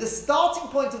Asi. But the starting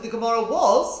point of the Gemara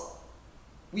was,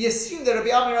 we assumed that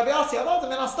Rabbi Ami and Rabbi Asi, about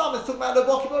them in Astam, is talking about lo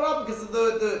boki bar Rabbi because of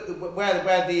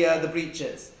where the breach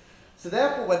is. So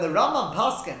therefore, when the Rambam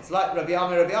paskins, like Rabbi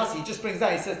Ami Rabbi Asi, he just brings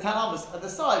down, he says 10 amos at the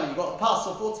side, you've got a pass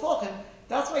of 4 Tefachim,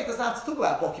 that's why he doesn't have to talk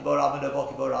about Boki Bar Rabbi and no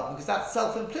Boki Bar Rabbi, because that's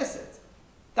self-implicit.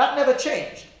 That never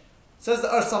changed. So as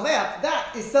the Or Sameach,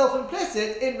 that is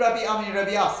self-implicit in Rabbi Ami and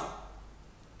Rabbi Asi.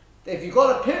 If you've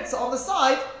got a pizza on the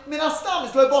side, Min Astam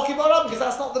is Lo Boki Bar Rabbi, because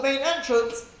that's not the main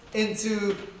entrance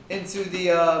into the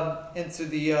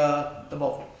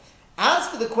Movi. As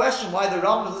for the question why the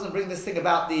Rambam doesn't bring this thing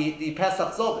about the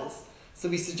Pesach Zovis, so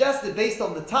we suggested based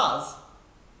on the Taz,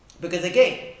 because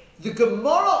again, the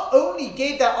Gemara only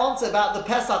gave that answer about the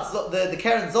Pesach, the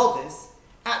Keren Zovis,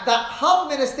 at that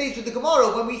half-minute stage of the Gemara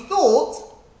when we thought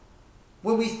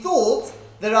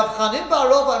that Rav Chanan bar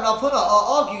Rava and Rav Huna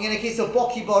are arguing in a case of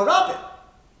Boki bar Rabbi.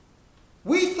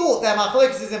 We thought their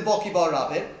machlokes is in Boki bar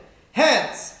Rabbi,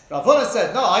 hence Rav Huna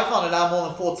said, no, I can't allow more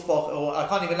than 4 Tefachim, or I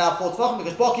can't even allow 4 Tefachim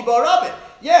because Boki bar Rabbi.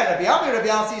 Yeah, Rabbi Ami, Rabbi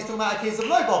Asi is talking about a case of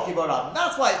no Boki bar Rabbi.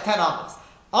 That's why it's 10 amos.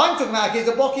 I'm talking about a case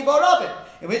of Boki bar Rabbi.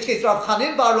 In which case Rav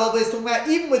Chanan bar Rava is talking about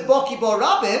even with Boki bar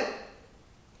Rabbi,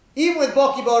 even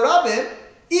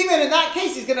in that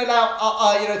case he's going to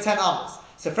allow 10 amos.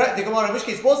 So the Gemara, in which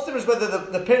case, what's the difference whether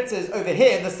the pincer is over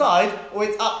here in the side or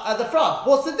it's up at the front?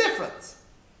 What's the difference?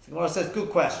 So the Gemara says, good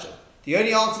question. The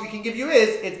only answer we can give you is,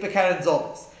 it's Bekeren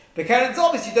Zobis. Bekeren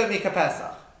Zobis, you don't make a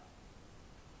Pesach.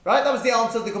 Right? That was the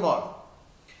answer of the Gemara.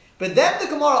 But then the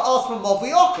Gemara asked for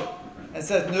Movi Okum and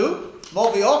says, no,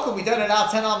 Movi Okum, we don't allow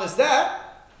 10 amas there.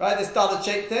 Right? This dollar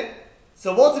shaped thing.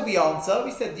 So what did we answer?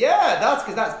 We said, yeah, that's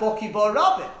because that's Boki Bar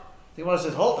Rabin. The Gemara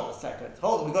says, hold on a second.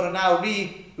 Hold on, we've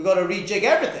got to rejig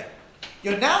everything.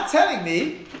 You're now telling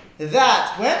me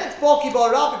that when it's Boki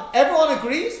Bar Rabin, everyone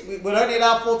agrees we'll only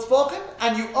allow 4 Tefachim,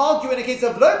 and you argue in a case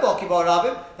of low Boki Bar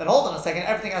Rabin, then hold on a second,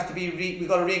 everything has to be, we've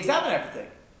got to re-examine everything.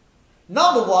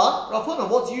 Number one, Rav Huna,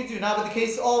 what do you do now with the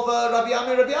case of Rabbi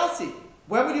Ami Rabbi Asi?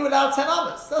 When will you allow 10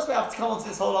 amas? That's why I have to come on to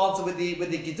this whole answer with the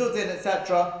Gidudin,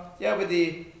 etc. Yeah, with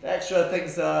the extra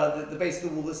things, the base of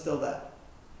the wall is still there.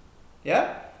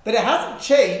 Yeah? But it hasn't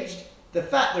changed the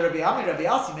fact that Rabbi Ami Rabbi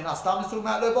Asi Min Astam is talking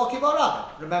about Lo Boki Bar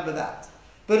Rabin. Remember that.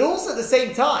 But also at the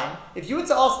same time, if you were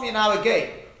to ask me now again,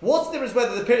 what's the difference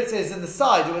whether the Piritz is in the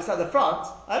side or it's at the front?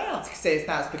 I don't have to say it's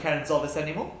now it's Bekeren Zovis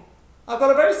anymore. I've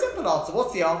got a very simple answer.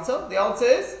 What's the answer? The answer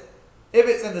is, if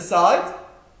it's in the side,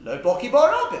 Lo Boki Bar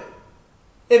Rabin.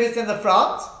 If it's in the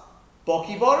front,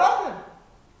 Boki Bar Rabin.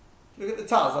 Look at the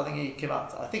Taz, I think he came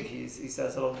out, I think he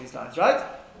says along these lines, right?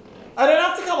 I don't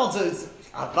have to come on to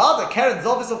Avada, Keren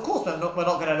Zovis, of course we're not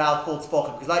going to allow 4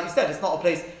 Tefachim, because like you said, it's not a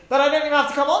place, but I don't even have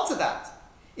to come on to that.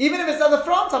 Even if it's at the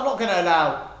front, I'm not going to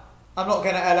allow 4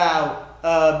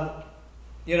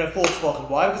 Tefachim.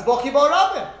 Why? Because Boki Bar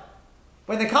Rabin.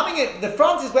 When they're coming in, the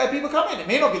front is where people come in. It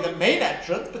may not be the main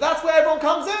entrance, but that's where everyone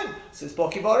comes in. So it's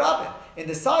Boki Bar Rabin. In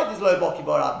the side is Lo Boki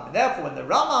Bar Rabin. And therefore, when the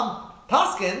Rambam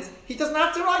paskins, he doesn't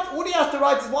have to write. All he has to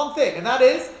write is one thing, and that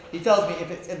is, he tells me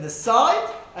if it's in the side,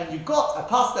 and you've got a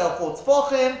pastel for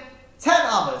Tefachim, 10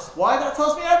 amas. Why? That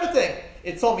tells me everything.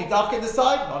 It told me Dafka in the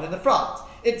side, not in the front.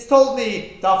 It's told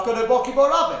me Dafka Lo Boki Bar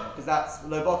Rabin, because that's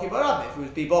Lo Boki Bar Rabin. If it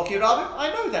was Bi Boki Rabin,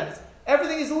 I know then.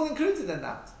 Everything is all included in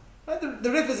that. Right? The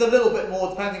riff is a little bit more,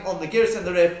 depending on the Girs and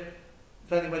the riff,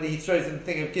 depending whether he throws in the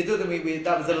thing of Gidud, and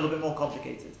that was a little bit more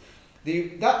complicated.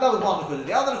 That was one Nakuda.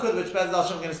 The other Nakuda, which Bez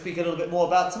Hashem I'm going to speak a little bit more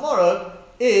about tomorrow,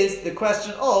 is the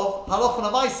question of Halachon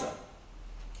HaMaisa.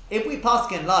 If we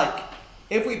paskin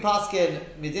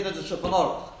Medina de Shulchan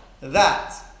Aruch,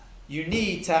 that you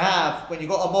need to have, when you've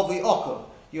got a Movi Okum,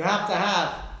 you have to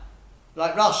have,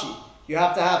 like Rashi, you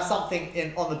have to have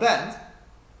something on the bend,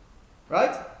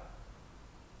 right?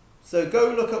 So go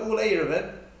look at all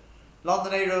Eruvin,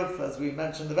 London Eruv, as we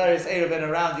mentioned, the various Eruvin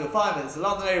around, you'll find that it's a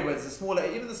London Eruv, it's a smaller,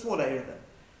 even the smaller Eruvin,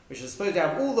 which is supposed to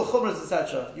have all the Chumras,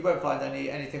 etc. You won't find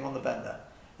anything on the bend there.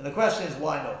 And the question is,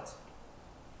 why not?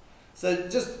 So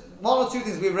just one or two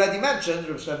things we've already mentioned.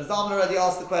 Rabbi Shlomo Zalman already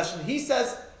asked the question. He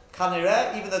says,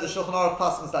 Kanireh, even though the Shulchan Aruch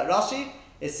passes is like Rashi,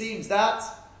 it seems that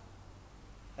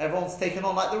everyone's taken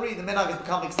on like the Reed. The Minhag has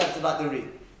become accepted like the Reed.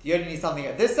 You only need something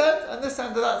at this end, and this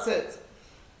end, and that's it.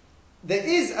 There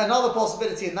is another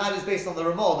possibility, and that is based on the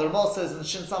Ramah. The Ramah says in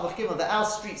Shin Samach Gimel that our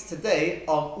streets today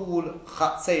are all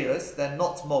Chatzeros, they're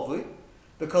not Movu,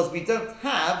 because we don't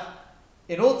have,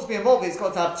 in order to be a Movu, it's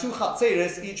got to have 2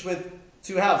 Chatzeros, each with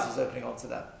 2 houses opening onto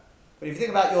them. But if you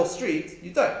think about your street,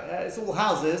 you don't. Yeah? It's all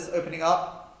houses opening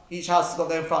up. Each house has got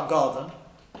their own front garden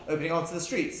opening onto the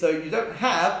street. So you don't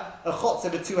have a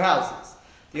chotzer with 2 houses.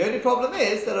 The only problem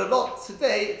is that a lot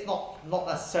today, it's not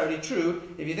necessarily true.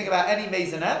 If you think about any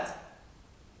maisonette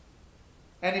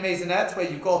where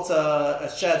you've got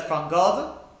a shared front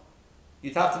garden,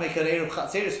 you'd have to make an Eruv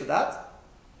Chatzeris for that.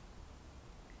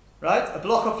 Right? A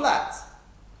block of flats.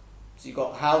 So you've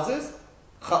got houses,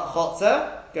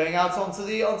 chotzer, going out onto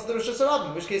the Rosh Hashanah,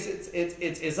 in which case it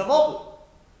is a model,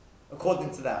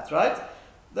 according to that, right?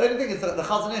 The only thing is that the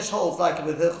Chazon Ish holds, like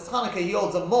with the Chanukah, he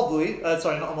holds a mobui, a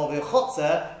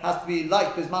chotzer has to be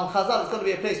like Bisman Chazal, it's got to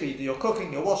be a place where you do your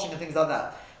cooking, your washing and things like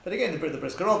that. But again, the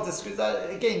Briskerov disagrees,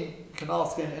 again, you can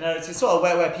ask in Eretz Yisrael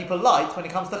where people light, when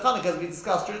it comes to Chanukah, as we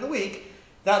discussed during the week,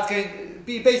 that's going to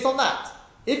be based on that.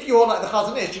 If you're like the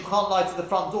Chazon Ish, you can't light at the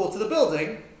front door to the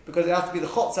building, because it has to be the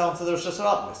chotzer onto the Rosh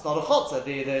Hashanah. It's not a chotzer.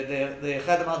 The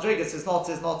Cheder Madrigas is not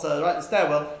right. The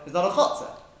stairwell is not a chotzer.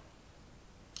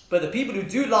 But the people who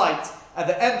do light at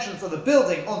the entrance of the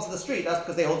building onto the street, that's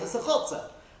because they hold it's a chotzer.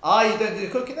 You don't do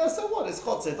cooking there, so what? It's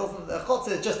chotzer. A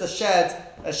chotzer is just a shared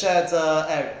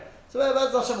area. So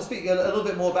Bez Hashem will speak a little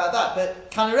bit more about that.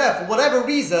 But Kanireh, for whatever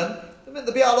reason,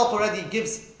 the Bi'alach already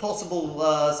gives possible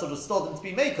sort of stodim to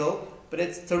be makel, but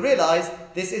it's to realize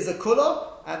this is a kula,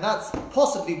 and that's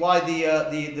possibly why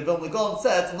the Vilna Gaon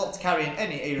said not to carry in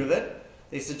any Eruvin.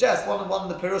 They suggest, one of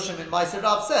the Perushim in Ma'aser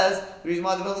Rav says, the reason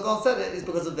why the Vilna Gaon said it is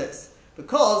because of this.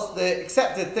 Because the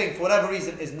accepted thing, for whatever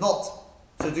reason, is not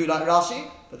to do like Rashi,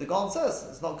 but the Gaon says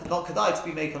it's not kedai to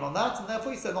be making on that, and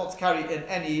therefore he said not to carry in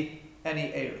any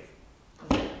Eruv.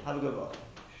 Okay, have a good one.